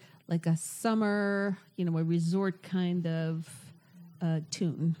strictly like a summer, a resort kind of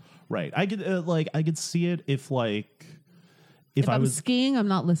tune. Right. I could see it if I was skiing, I'm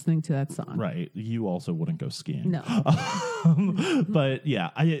not listening to that song. Right. You also wouldn't go skiing. No. But yeah,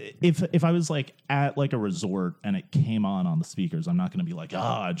 if I was like at like a resort and it came on the speakers, I'm not going to be like,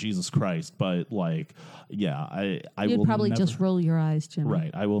 Jesus Christ. But like, yeah, I You'd will probably never, just roll your eyes, Jimmy.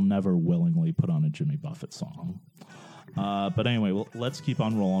 Right. I will never willingly put on a Jimmy Buffett song. But anyway, let's keep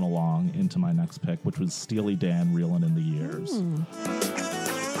on rolling along into my next pick, which was Steely Dan, Reelin' in the Years.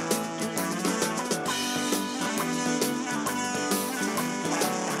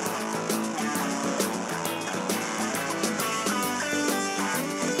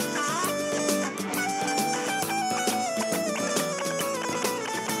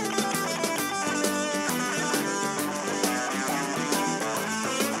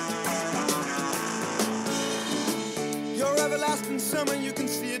 Summer, you can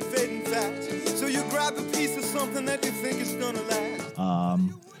see it fading fast. So you grab a piece of something that you think is gonna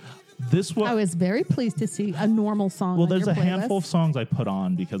last. This one, I was very pleased to see a normal song. Well, there's a handful of songs I put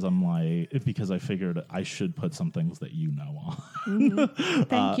on because I figured I should put some things that you know on. Mm-hmm.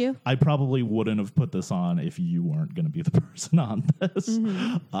 Thank you. I probably wouldn't have put this on if you weren't going to be the person on this.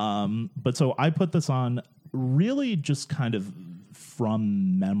 Mm-hmm. But so I put this on really just kind of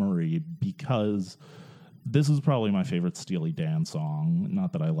from memory because this is probably my favorite Steely Dan song.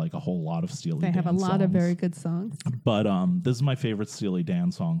 Not that I like a whole lot of Steely Dan songs. They have a lot of very good songs. But this is my favorite Steely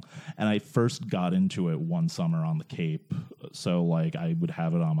Dan song. And I first got into it one summer on the Cape. So, like, I would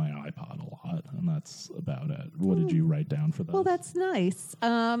have it on my iPod a lot. And that's about it. What did you write down for this? Well, that's nice.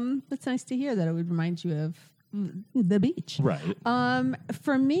 It's nice to hear that it would remind you of the beach. Right.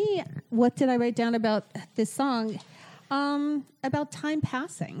 For me, what did I write down about this song? About time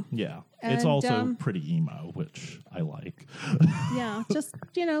passing. Yeah. It's also pretty emo, which I like. Yeah. Just,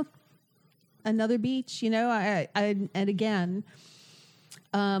 another beach, and again,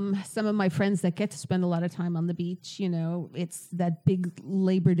 some of my friends that get to spend a lot of time on the beach, it's that big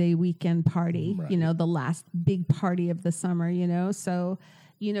Labor Day weekend party, right. The last big party of the summer, so,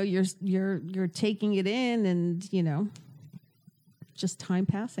 you're taking it in and, just time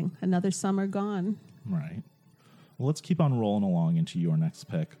passing, another summer gone. Right. Well, let's keep on rolling along into your next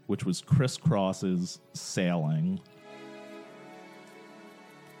pick, which was Criss Cross's Sailing.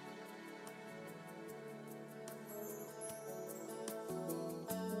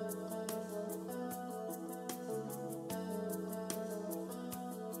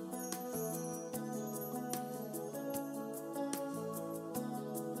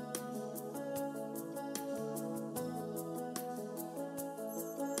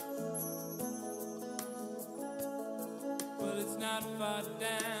 Not far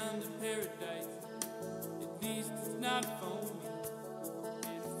down to paradise. At least it's not for me.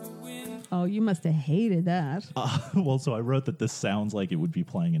 And if the wind. Oh, you must have hated that. Well, so I wrote that this sounds like it would be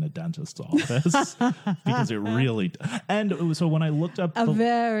playing in a dentist's office because it really. And so when I looked up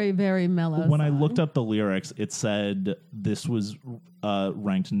very, very mellow. When I looked up the lyrics, it said this was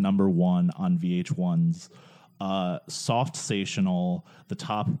ranked number 1 on VH1's. Soft-sational, the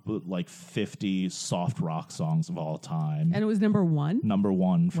top 50 soft rock songs of all time. And it was number 1? Number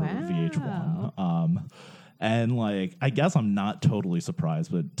 1 for VH1. And I guess I'm not totally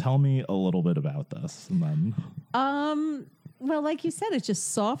surprised, but tell me a little bit about this. And then, well, like you said, it's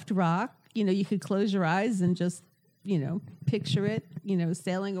just soft rock. You could close your eyes and just picture it,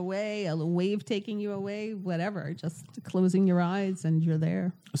 sailing away, a wave taking you away, whatever, just closing your eyes and you're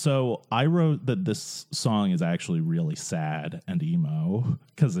there. So I wrote that this song is actually really sad and emo,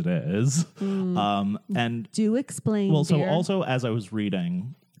 because it is. And do explain. Well, so dear. also as I was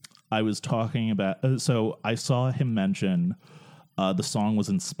reading, I was talking about, so I saw him mention the song was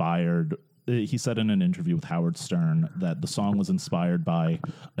inspired. He said in an interview with Howard Stern that the song was inspired by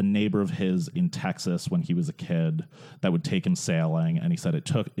a neighbor of his in Texas when he was a kid that would take him sailing, and he said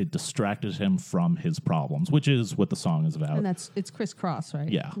it distracted him from his problems, which is what the song is about. And it's Criss Cross, right?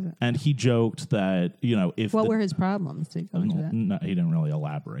 Yeah. And he joked that, if what were his problems? Did he go into that? No, he didn't really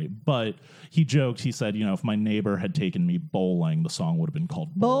elaborate, but he joked. He said, if my neighbor had taken me bowling, the song would have been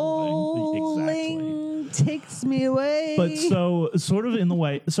called Bowling. Exactly. Takes me away. But so sort of in the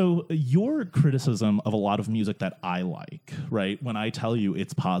way, so your criticism of a lot of music that I like, right? When I tell you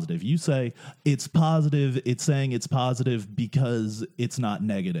it's positive, you say it's positive. It's saying it's positive because it's not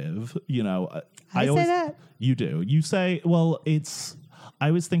negative. I always say that. You do. You say, well, I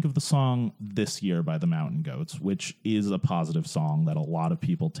always think of the song This Year by the Mountain Goats, which is a positive song that a lot of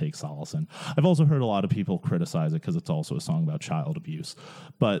people take solace in. I've also heard a lot of people criticize it because it's also a song about child abuse.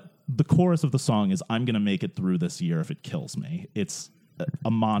 But the chorus of the song is, I'm going to make it through this year if it kills me. It's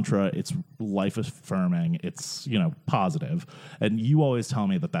a mantra. It's life affirming. It's, positive. And you always tell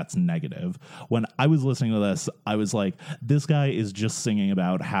me that that's negative. When I was listening to this, I was like, this guy is just singing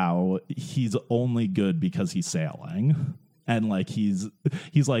about how he's only good because he's sailing. And like he's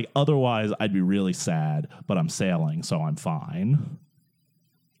like, otherwise I'd be really sad, but I'm sailing, so I'm fine.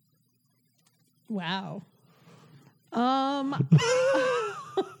 Wow.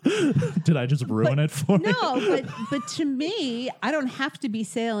 Did I just ruin it for you? No, but to me, I don't have to be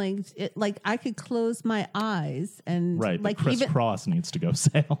sailing. I could close my eyes and right. Like but Criss Cross needs to go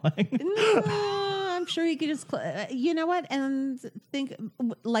sailing. No, I'm sure he could just. You know what? And think,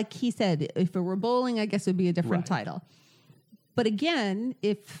 like he said, if it were bowling, I guess it would be a different title. But again,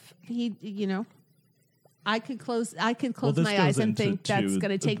 if he, I could close my eyes and think that's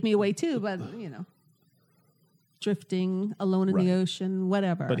going to take me away too. But drifting alone in the ocean,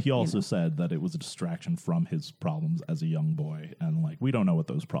 whatever. But he also said that it was a distraction from his problems as a young boy, and we don't know what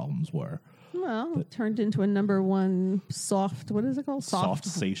those problems were. Well, it turned into a number one soft. What is it called?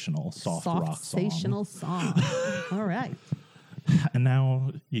 Soft-sational rock song. All right. And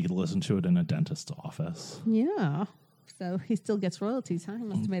now you can listen to it in a dentist's office. Yeah. So he still gets royalties, huh? He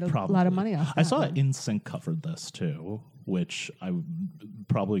must have made a lot of money off that. I saw NSYNC covered this too, which I'm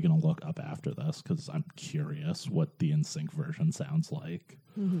probably going to look up after this because I'm curious what the NSYNC version sounds like.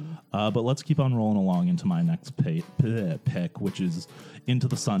 Mm-hmm. But let's keep on rolling along into my next pick, which is Into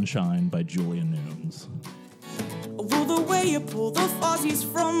the Sunshine by Julia Nunes. Well, the way you pull the fuzzies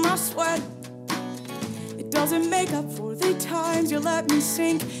from my sweat, it doesn't make up for the times you let me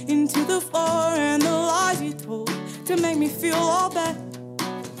sink into the floor and the lies you told to make me feel all that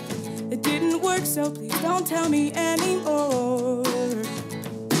it didn't work, so please don't tell me anymore.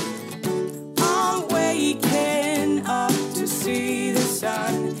 I'm waking up to see the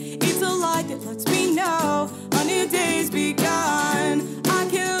sun. It's a light that lets me know a new day's begun. I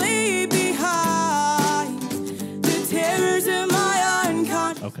can leave behind the terrors of my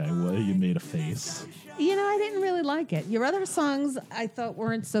unconscious. Okay, well, you made a face. I didn't really like it. Your other songs I thought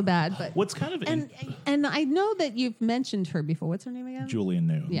weren't so bad, but what's kind of and I know that you've mentioned her before. What's her name again? Julia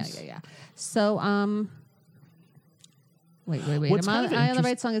Nunes. Yeah. So wait. Am I on the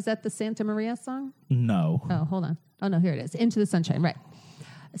right song? Is that the Santa Maria song? No. Oh, hold on. Oh no, here it is. Into the Sunshine. Right.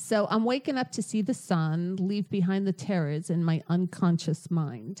 So I'm waking up to see the sun, leave behind the terrors in my unconscious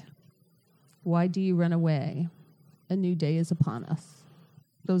mind. Why do you run away? A new day is upon us.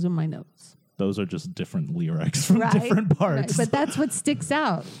 Those are my notes. Those are just different lyrics from different parts. Right. But that's what sticks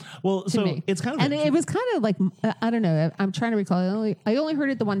out. Well, so me. It's kind of... And it was kind of like, I don't know, I'm trying to recall. I only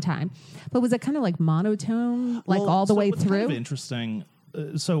heard it the one time. But was it kind of like monotone, all the way through? Kind of interesting...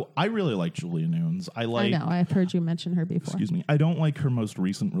 so I really like Julia Nunes. I know. I've heard you mention her before. Excuse me. I don't like her most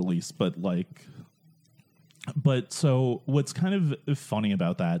recent release, but so what's kind of funny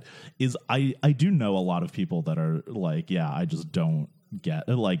about that is I do know a lot of people that are like, yeah, I just don't get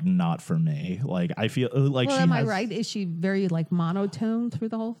not for me. I feel like am I right? Is she very monotone through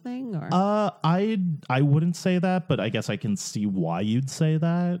the whole thing? Or I wouldn't say that, but I guess I can see why you'd say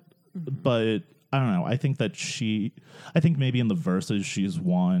that. Mm-hmm. But I don't know. I think that maybe in the verses she's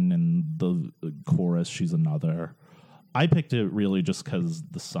one and the chorus she's another. I picked it really just because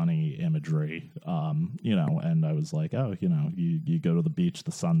the sunny imagery, and I was like, oh, you go to the beach,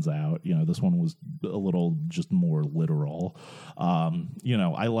 the sun's out. This one was a little just more literal.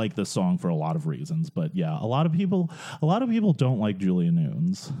 I like this song for a lot of reasons, but yeah, a lot of people don't like Julia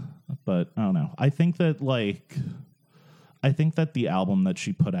Nunes, but I don't know. I think that the album that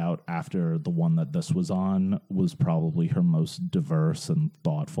she put out after the one that this was on was probably her most diverse and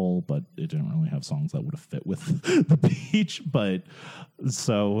thoughtful, but it didn't really have songs that would have fit with the beach. But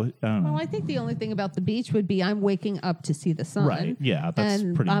so, I don't know. Well, I think the only thing about the beach would be I'm waking up to see the sun. Right. Yeah, that's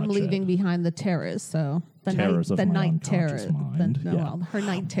and pretty I'm much leaving it. behind the terrors. So the terrors night, of the my night unconscious terror, mind. well, her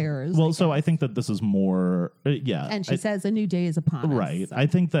night terrors. Well, so I think that this is more, And she says a new day is upon us. Right. I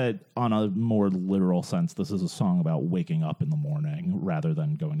think that on a more literal sense, this is a song about waking up in the morning rather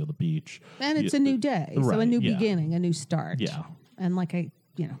than going to the beach. And it's a new day. So a Right, new yeah. beginning, a new start. Yeah. And like I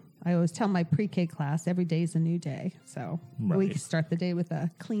always tell my pre-K class, every day is a new day. So we Right. can start the day with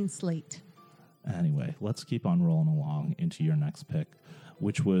a clean slate. Anyway, let's keep on rolling along into your next pick,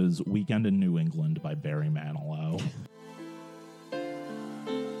 which was Weekend in New England by Barry Manilow.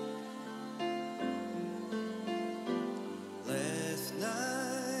 Last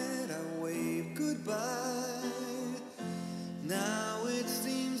night I waved goodbye. Now it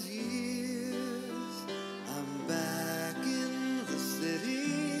seems years. I'm back in the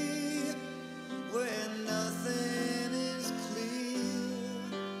city where nothing is clear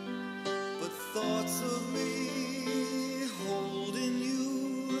but thoughts of me holding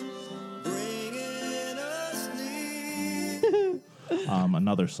you, bringing us near.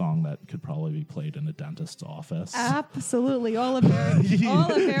 Another song that could probably be played in a dentist's office. Absolutely. All of Barry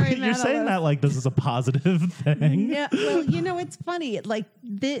You're saying that like this is a positive thing. Yeah, well, it's funny. Like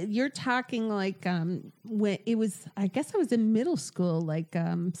you're talking like when it was. I guess I was in middle school, like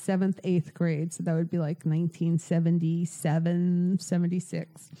 7th, 8th grade. So that would be like 1977,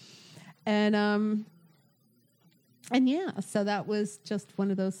 76, and yeah. So that was just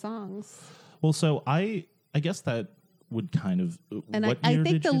one of those songs. Well, so I guess that would kind of. And what I year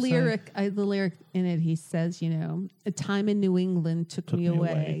think did the you say? lyric in it, he says, a time in New England took me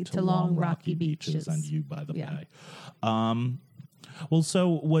away to long rocky beaches, and you by the Yeah. bay. Well, so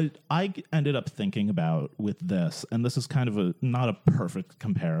what I ended up thinking about with this, and this is kind of not a perfect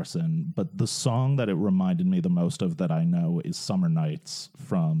comparison, but the song that it reminded me the most of that I know is Summer Nights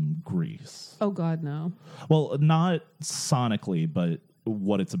from Grease. Oh God, no. Well, not sonically, but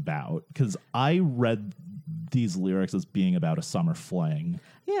what it's about. Because I read these lyrics as being about a summer fling.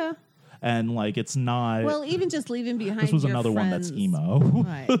 Yeah. And like it's not. Well, even just leaving behind this was your another one friends. that's emo.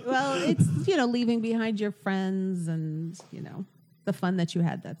 Right. Well, it's, leaving behind your friends and, the fun that you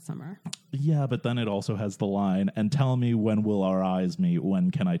had that summer. Yeah, but then it also has the line, and tell me when will our eyes meet? When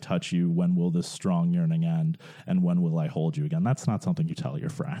can I touch you? When will this strong yearning end? And when will I hold you again? That's not something you tell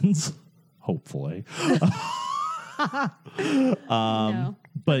your friends, hopefully. No.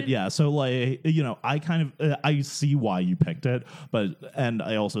 But yeah, so like, I kind of, I see why you picked it, and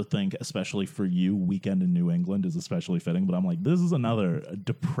I also think, especially for you, Weekend in New England is especially fitting, but I'm like, this is another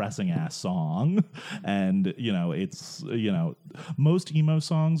depressing ass song. And, it's, most emo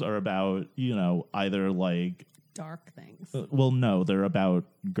songs are about, either like, Dark things. well, no, they're about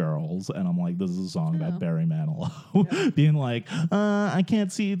girls, and I'm like, this is a song about Barry Manilow being like, I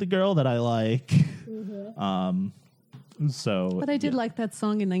can't see the girl that I like. Mm-hmm. So, But I did like that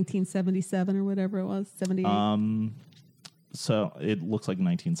song in 1977 or whatever it was, 78. so it looks like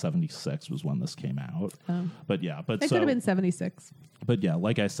 1976 was when this came out. But yeah, but it could have been 76. But yeah,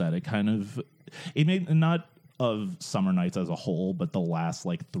 like I said, it made not of Summer Nights as a whole, but the last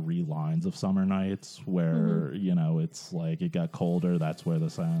like 3 lines of Summer Nights where, it's like it got colder. That's where the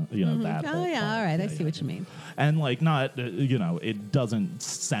sound, that. Oh, whole yeah. part. All right. I Yeah, see yeah. what you mean. And like not, it doesn't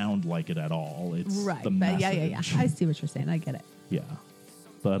sound like it at all. It's Right. the But message. yeah. I see what you're saying. I get it. Yeah.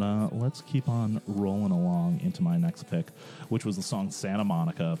 But let's keep on rolling along into my next pick, which was the song Santa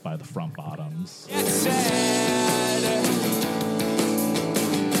Monica by the Front Bottoms. It's sad.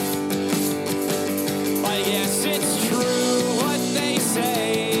 But yes, it's true what they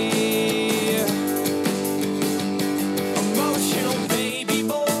say. Emotional baby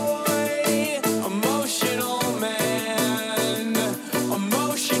boy, emotional man.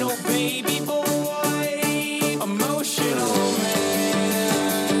 Emotional baby boy, emotional man.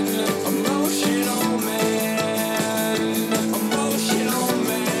 Emotional man, emotional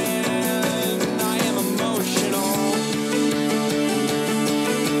man. I am emotional.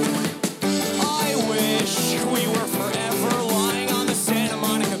 I wish we were forever lying on the Santa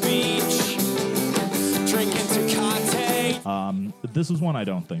Monica beach, drinking Tecate. This is one I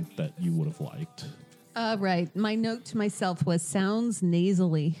don't think that you would have liked. Right. My note to myself was sounds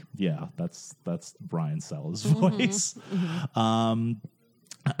nasally. Yeah, that's Brian Sellers' voice.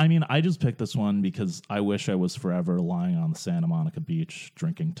 I mean, I just picked this one because I wish I was forever lying on the Santa Monica beach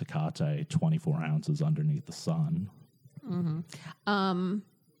drinking Tecate 24 ounces underneath the sun.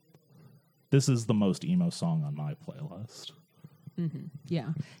 This is the most emo song on my playlist. Yeah.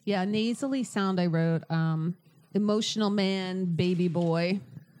 Yeah. Nasally sound I wrote. Emotional man, baby boy.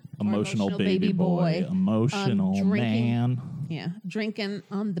 Emotional baby boy. Emotional man. Yeah. Drinking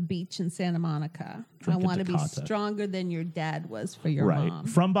on the beach in Santa Monica. Drinking I want to be Tecate. stronger than your dad was for your Right. mom.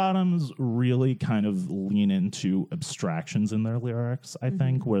 From Bottoms really kind of lean into abstractions in their lyrics, I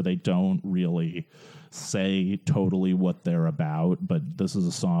think, where they don't really say totally what they're about, but this is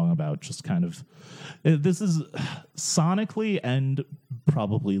a song about just kind of, this is sonically and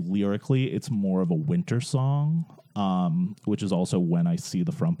probably lyrically, it's more of a winter song, which is also when I see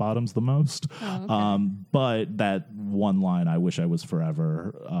the Front Bottoms the most. But that one line, I wish we were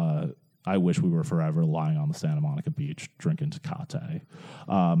forever lying on the Santa Monica beach drinking Tecate.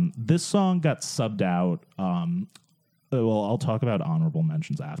 This song got subbed out. Well, I'll talk about honorable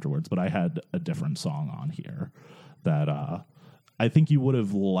mentions afterwards, but I had a different song on here that I think you would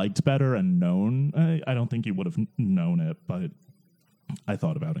have liked better and known. I don't think you would have known it, but I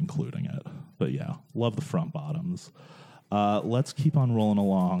thought about including it. But yeah, love the Front Bottoms. Let's keep on rolling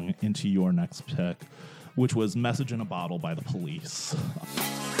along into your next pick, which was Message in a Bottle by The Police.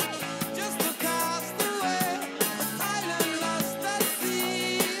 Just across the way, island lost at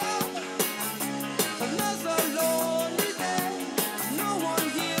sea. Another lonely day, no one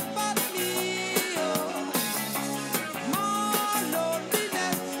here but me. More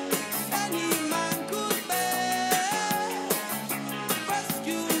loneliness any man could bear.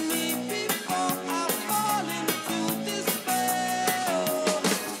 Rescue me before I fall into despair.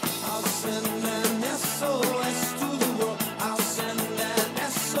 I'll send an SOS to the world. I'll send an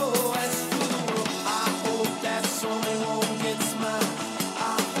SOS to the world. I hope that someone gets mine. I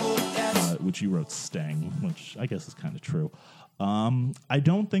hope that's Which you wrote Sting, which I guess is kind of true. I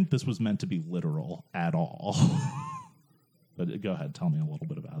don't think this was meant to be literal at all. But go ahead, tell me a little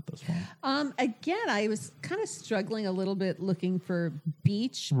bit about this one. Again, I was kind of struggling a little bit looking for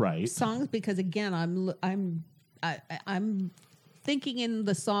beach Right. songs because again, I'm thinking in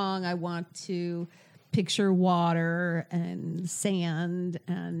the song I want to picture water and sand,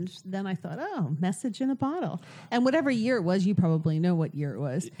 and then I thought, oh, Message in a Bottle. And whatever year it was, you probably know what year it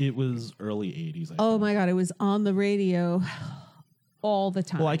was. It was early 80s, I Oh think. my God, it was on the radio all the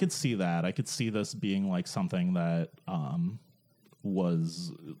time. Well, I could see that. I could see this being like something that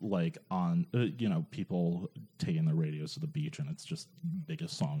was like on, people taking their radios to the beach, and it's just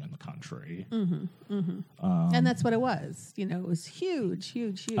biggest song in the country. And that's what it was. It was huge,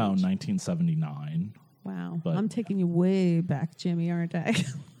 huge, huge. Oh, 1979. Wow. But- I'm taking you way back, Jimmy, aren't I?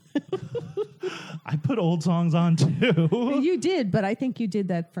 I put old songs on too. You did, but I think you did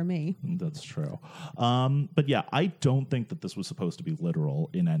that for me. That's true. But yeah, I don't think that this was supposed to be literal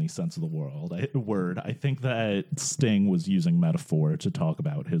in any sense of the word. I think that Sting was using metaphor to talk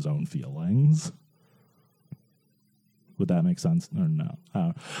about his own feelings. Would that make sense or no?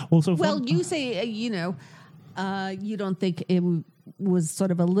 Well, you say, you don't think it was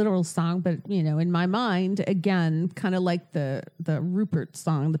sort of a literal song, but, in my mind, again, kind of like the Rupert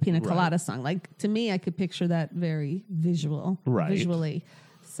song, the Pina Colada song. Like, to me, I could picture that very visually.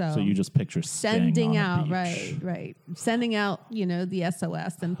 So you just picture Sting sending on a out, beach. right. Sending out, the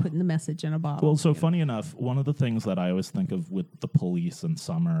SOS and putting the message in a bottle. Well, so funny enough, one of the things that I always think of with the Police and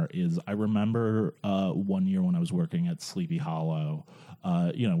summer is I remember one year when I was working at Sleepy Hollow,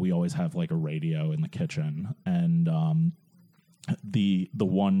 we always have like a radio in the kitchen, and the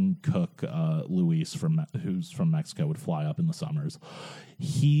one cook, Luis who's from Mexico, would fly up in the summers.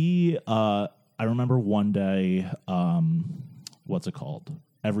 I remember one day, what's it called?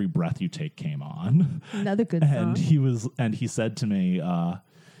 Every Breath You Take came on. Another good song. And he said to me,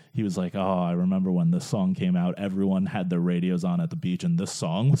 he was like, oh, I remember when this song came out, everyone had their radios on at the beach and this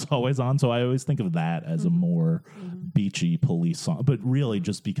song was always on. So I always think of that as a more beachy Police song, but really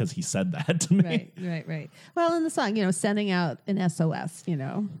just because he said that to me. Right. Well, in the song, sending out an SOS,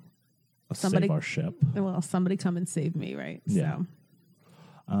 somebody- Save our ship. well, somebody come and save me, right? Yeah. So.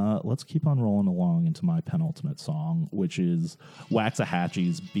 Let's keep on rolling along into my penultimate song, which is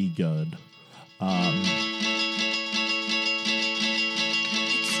Waxahachie's Be Good.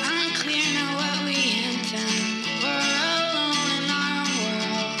 It's unclear now what we have done. We're alone in our own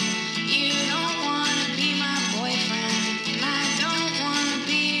world. You don't want to be my boyfriend, and I don't want to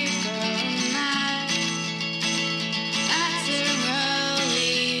be your girl. And that's a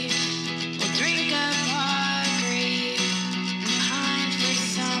relief. We'll drink up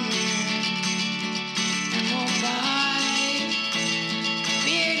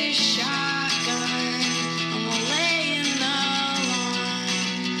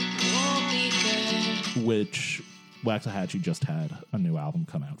which Waxahachie just had a new album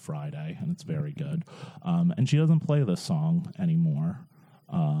come out Friday, and it's very good. And she doesn't play this song anymore.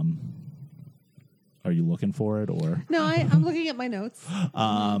 Are you looking for it, or no? I'm looking at my notes.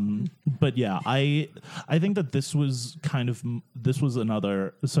 But yeah, I think that this was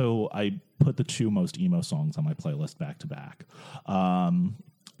another. So I put the 2 most emo songs on my playlist back to back.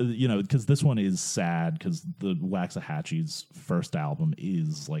 Because this one is sad because the Waxahachie's first album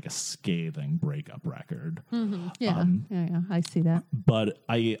is like a scathing breakup record. Mm-hmm. Yeah, I see that. But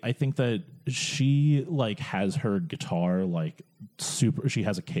I think that she like has her guitar like super. She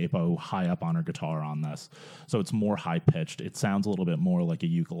has a capo high up on her guitar on this, so it's more high pitched. It sounds a little bit more like a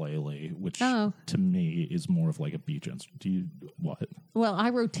ukulele, which to me is more of like a beach instrument. What? Well,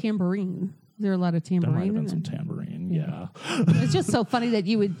 I wrote tambourine. There are a lot of tambourine. There might have been some tambourine, yeah. It's just so funny that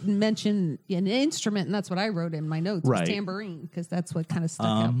you would mention an instrument, and that's what I wrote in my notes, right. was tambourine, because that's what kind of stuck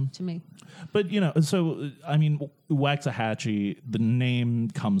out to me. But, so, I mean, Waxahachie, the name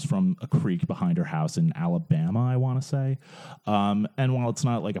comes from a creek behind her house in Alabama, I want to say. And while it's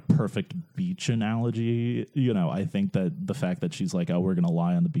not like a perfect beach analogy, I think that the fact that she's like, oh, we're going to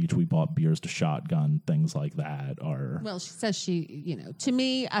lie on the beach, we bought beers to shotgun, things like that are... Well, she says to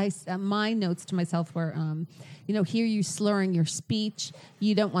me, my notes to myself were, hear you slurring your speech.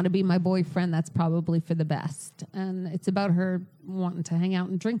 You don't want to be my boyfriend. That's probably for the best. And it's about her wanting to hang out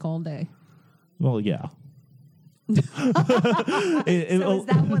and drink all day. Well, yeah. So is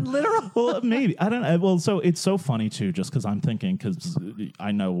that one literal? Well, maybe. I don't know. Well, so it's so funny, too, just because I'm thinking, because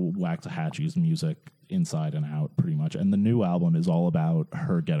I know Waxahachie's music inside and out pretty much. And the new album is all about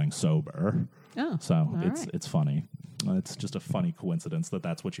her getting sober. Oh, so it's funny. It's just a funny coincidence that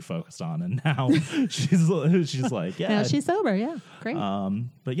that's what you focused on, and now she's like, yeah, now she's sober, yeah, great.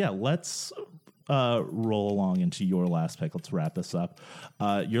 But yeah, let's roll along into your last pick. Let's wrap this up.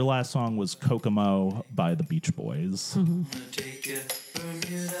 Your last song was "Kokomo" by the Beach Boys. Mm-hmm. Take it,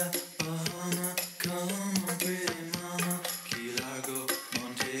 Bermuda, Bahama, come on, pretty mama, Key Largo,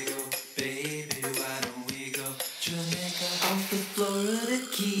 Montego, baby, why don't we go Jamaica, off the Florida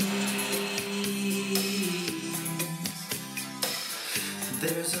Keys?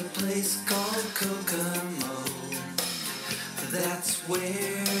 There's a place called Kokomo. That's where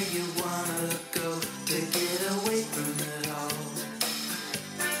you wanna go to get away from it all.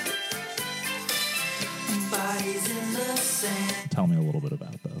 Bodies in the sand. Tell me a little bit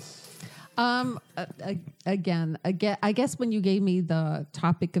about this. Again, I guess when you gave me the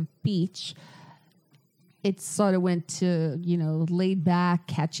topic of beach, it sort of went to, laid back,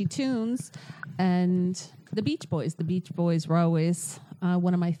 catchy tunes, and the Beach Boys. The Beach Boys were always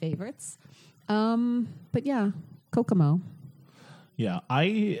one of my favorites. But yeah, Kokomo. Yeah,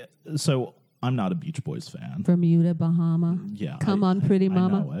 I'm not a Beach Boys fan. Bermuda, Bahama. Yeah. Come on, pretty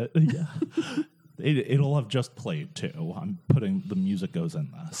mama. I know it. Yeah. It'll have just played too. I'm putting the music goes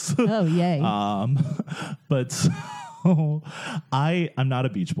in this. Oh, yay. But so I'm not a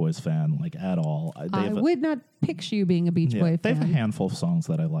Beach Boys fan, like, at all. I would not picture you being a Beach Boy fan. They have a handful of songs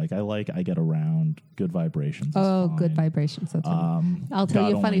that I like. I Get Around, Good Vibrations. Oh, Good Vibrations. That's I'll tell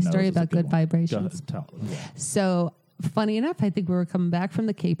you a funny story about Good Vibrations. So, funny enough, I think we were coming back from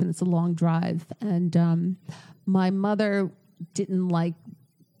the Cape, and it's a long drive. And my mother didn't like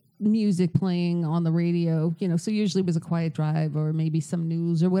music playing on the radio, so usually it was a quiet drive or maybe some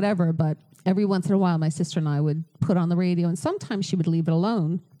news or whatever. But every once in a while, my sister and I would put on the radio, and sometimes she would leave it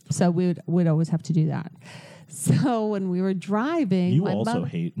alone. So we'd always have to do that. So when we were driving, you also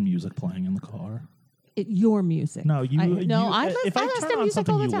hate music playing in the car. Your music? No, if I turn on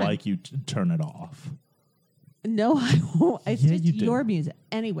something you like, you turn it off. No, I won't. It's just your music.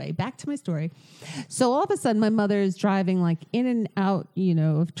 Anyway, back to my story. So all of a sudden, my mother is driving like in and out,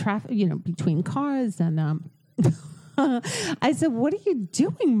 of traffic, between cars. And I said, "What are you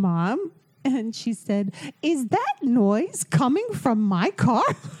doing, Mom?" And she said, "Is that noise coming from my car?"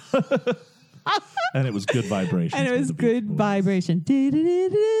 And it was Good Vibrations. And it was Good Vibration.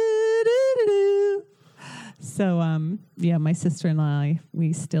 So, yeah, my sister and I,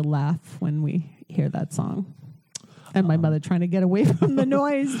 we still laugh when we hear that song. And my mother trying to get away from the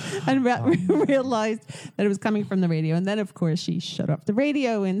noise and realized that it was coming from the radio. And then, of course, she shut off the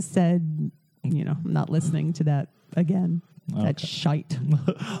radio and said, I'm not listening to that again. Okay. That shite.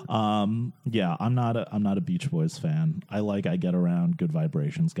 Yeah, I'm not a Beach Boys fan. I Get Around, Good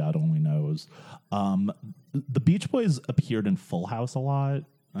Vibrations, God Only Knows. The Beach Boys appeared in Full House a lot.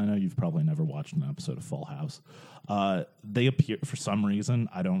 I know you've probably never watched an episode of Full House. They appear for some reason.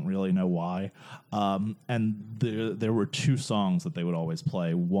 I don't really know why. And there were 2 songs that they would always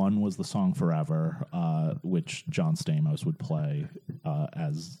play. One was the song Forever, which John Stamos would play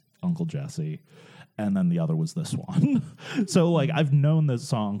as Uncle Jesse. and then the other was this one. So like I've known this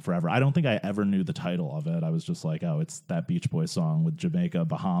song forever. I don't think I ever knew the title of it. I was just like, oh, it's that Beach Boys song with Jamaica,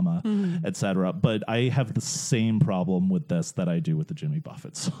 Bahama, etc. But I have the same problem with this that I do with the Jimmy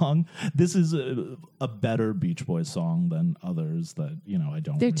Buffett song. This is a better Beach Boys song than others that, you know, I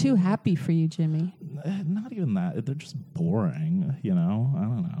don't. They're too happy for you, Jimmy. Not even that. They're just boring, you know? I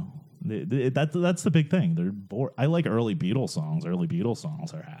don't know. That's the big thing. They're boring. I like early Beatles songs. Early Beatles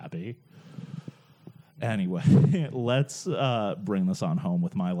songs are happy. Anyway, let's bring this on home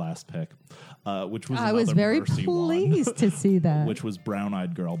with my last pick, which was I was very Mercy pleased one, to see that. which was Brown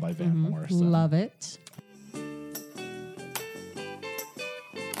Eyed Girl by Van Morrison. Love it.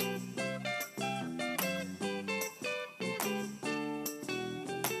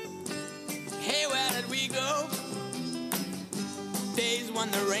 Hey, where did we go? Days when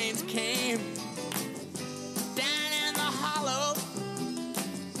the rains came down in the hollow,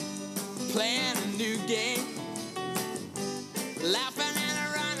 playing a new game, laughing and a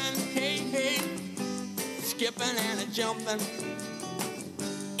running, hey, hey, skipping and a jumping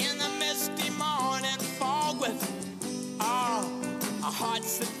in the misty morning fog with our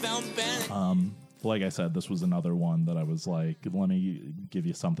hearts a thumping. Like I said, this was another one that I was like, let me give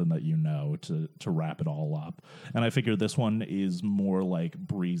you something that you know to wrap it all up. And I figured this one is more like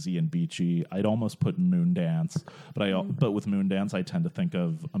breezy and beachy. I'd almost put Moondance, but with Moondance, I tend to think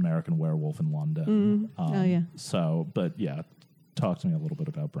of American Werewolf in London. Oh, yeah. So, but yeah, talk to me a little bit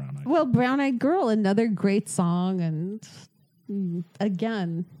about Brown Eyed. Well, Brown Eyed Girl, another great song. And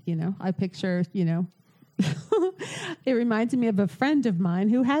again, you know, I picture, you know, it reminds me of a friend of mine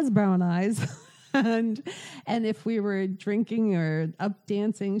who has brown eyes. And if we were drinking or up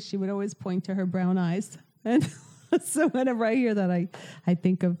dancing, she would always point to her brown eyes. And so whenever I hear that, I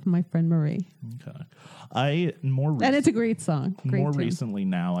think of my friend Marie. Okay. And it's a great song. Great more tune. recently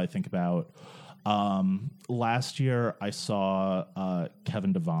now, I think about last year I saw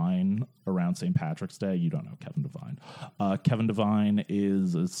Kevin Devine around St. Patrick's Day. You don't know Kevin Devine. Kevin Devine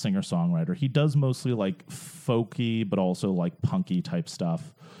is a singer-songwriter. He does mostly like folky, but also like punky type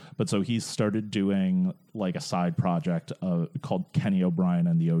stuff. But so he started doing like a side project called Kenny O'Brien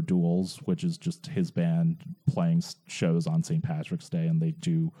and the O'Douls, which is just his band playing shows on St. Patrick's Day. And they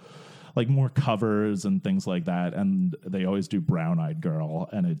do like more covers and things like that. And they always do Brown Eyed Girl.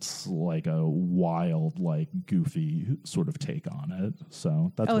 And it's like a wild, like goofy sort of take on it.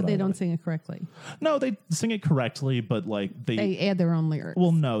 So that's they don't sing it correctly. No, they sing it correctly, but like they add their own lyrics.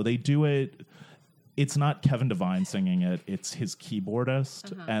 Well, no, they do it. It's not Kevin Devine singing it. It's his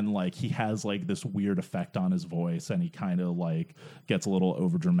keyboardist. And like he has like this weird effect on his voice, and he kind of like gets a little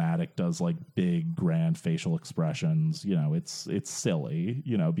over dramatic, does like big grand facial expressions. You know, it's silly,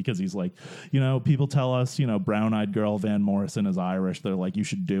 you know, because he's like, you know, people tell us, you know, Brown Eyed Girl Van Morrison is Irish. They're like, you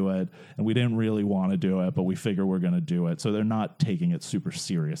should do it. And we didn't really want to do it, but we figure we're going to do it. So they're not taking it super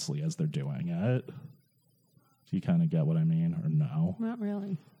seriously as they're doing it. Do you kind of get what I mean, or no? Not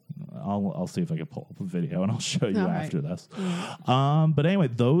really. I'll see if I can pull up a video and I'll show you All after right. this. But anyway,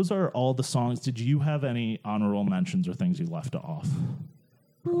 those are all the songs. Did you have any honorable mentions or things you left off?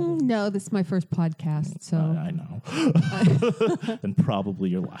 No, this is my first podcast, so I know. And probably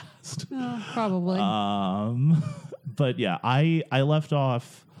your last. probably. But yeah, I left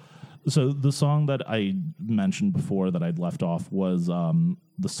off. So the song that I mentioned before that I'd left off was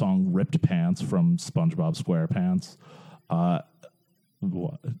the song Ripped Pants from SpongeBob SquarePants.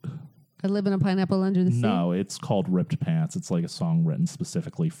 What? I live in a pineapple under the sea. No, it's called Ripped Pants. It's like a song written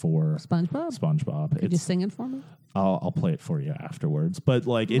specifically for SpongeBob. Could you sing it for me? I'll play it for you afterwards. But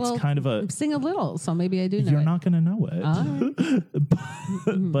like, it's kind of a sing a little, so maybe I do know. You're it. not going to know it.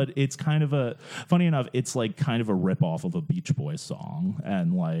 Right. But it's kind of a funny enough. It's like kind of a rip off of a Beach Boys song,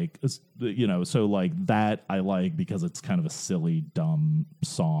 and like you know, so like that I like because it's kind of a silly, dumb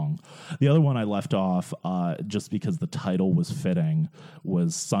song. The other one I left off just because the title was fitting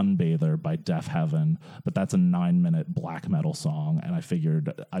was Sunbather by Deaf Heaven, but that's a 9-minute black metal song, and I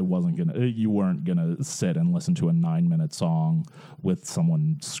figured you weren't gonna sit and listen to a 9-minute song with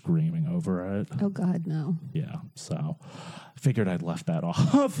someone screaming over it. Oh God, no. Yeah, so I figured I'd left that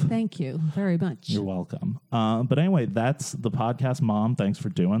off. Thank you very much. You're welcome. But anyway, that's the podcast, Mom. Thanks for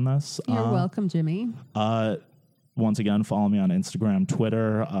doing this. You're welcome, Jimmy. Once again, follow me on Instagram,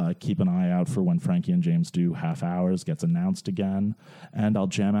 Twitter. Keep an eye out for when Frankie and James do half hours gets announced again. And I'll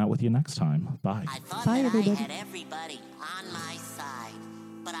jam out with you next time. Bye. I thought Bye, that everybody. I had everybody on my side,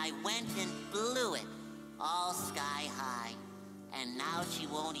 but I went and blew it all sky high. And now she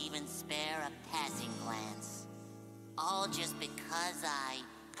won't even spare a passing glance. All just because I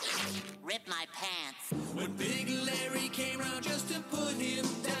ripped my pants. When Big Larry came round just to put him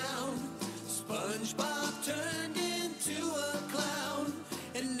down, SpongeBob turned into a clown,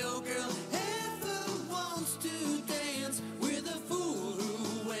 and no girl ever wants to dance with a fool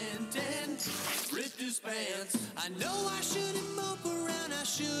who went and ripped his pants. I know I shouldn't mope around, I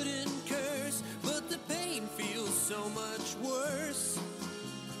shouldn't curse, but the pain feels so much worse.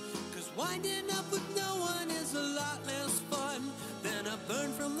 'Cause winding up with no one is a lot less fun than a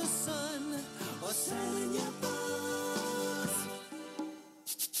burn from the sun or selling your books.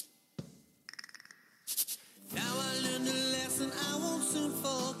 Now I learned a lesson I won't soon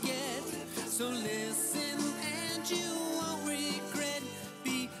forget, so listen and you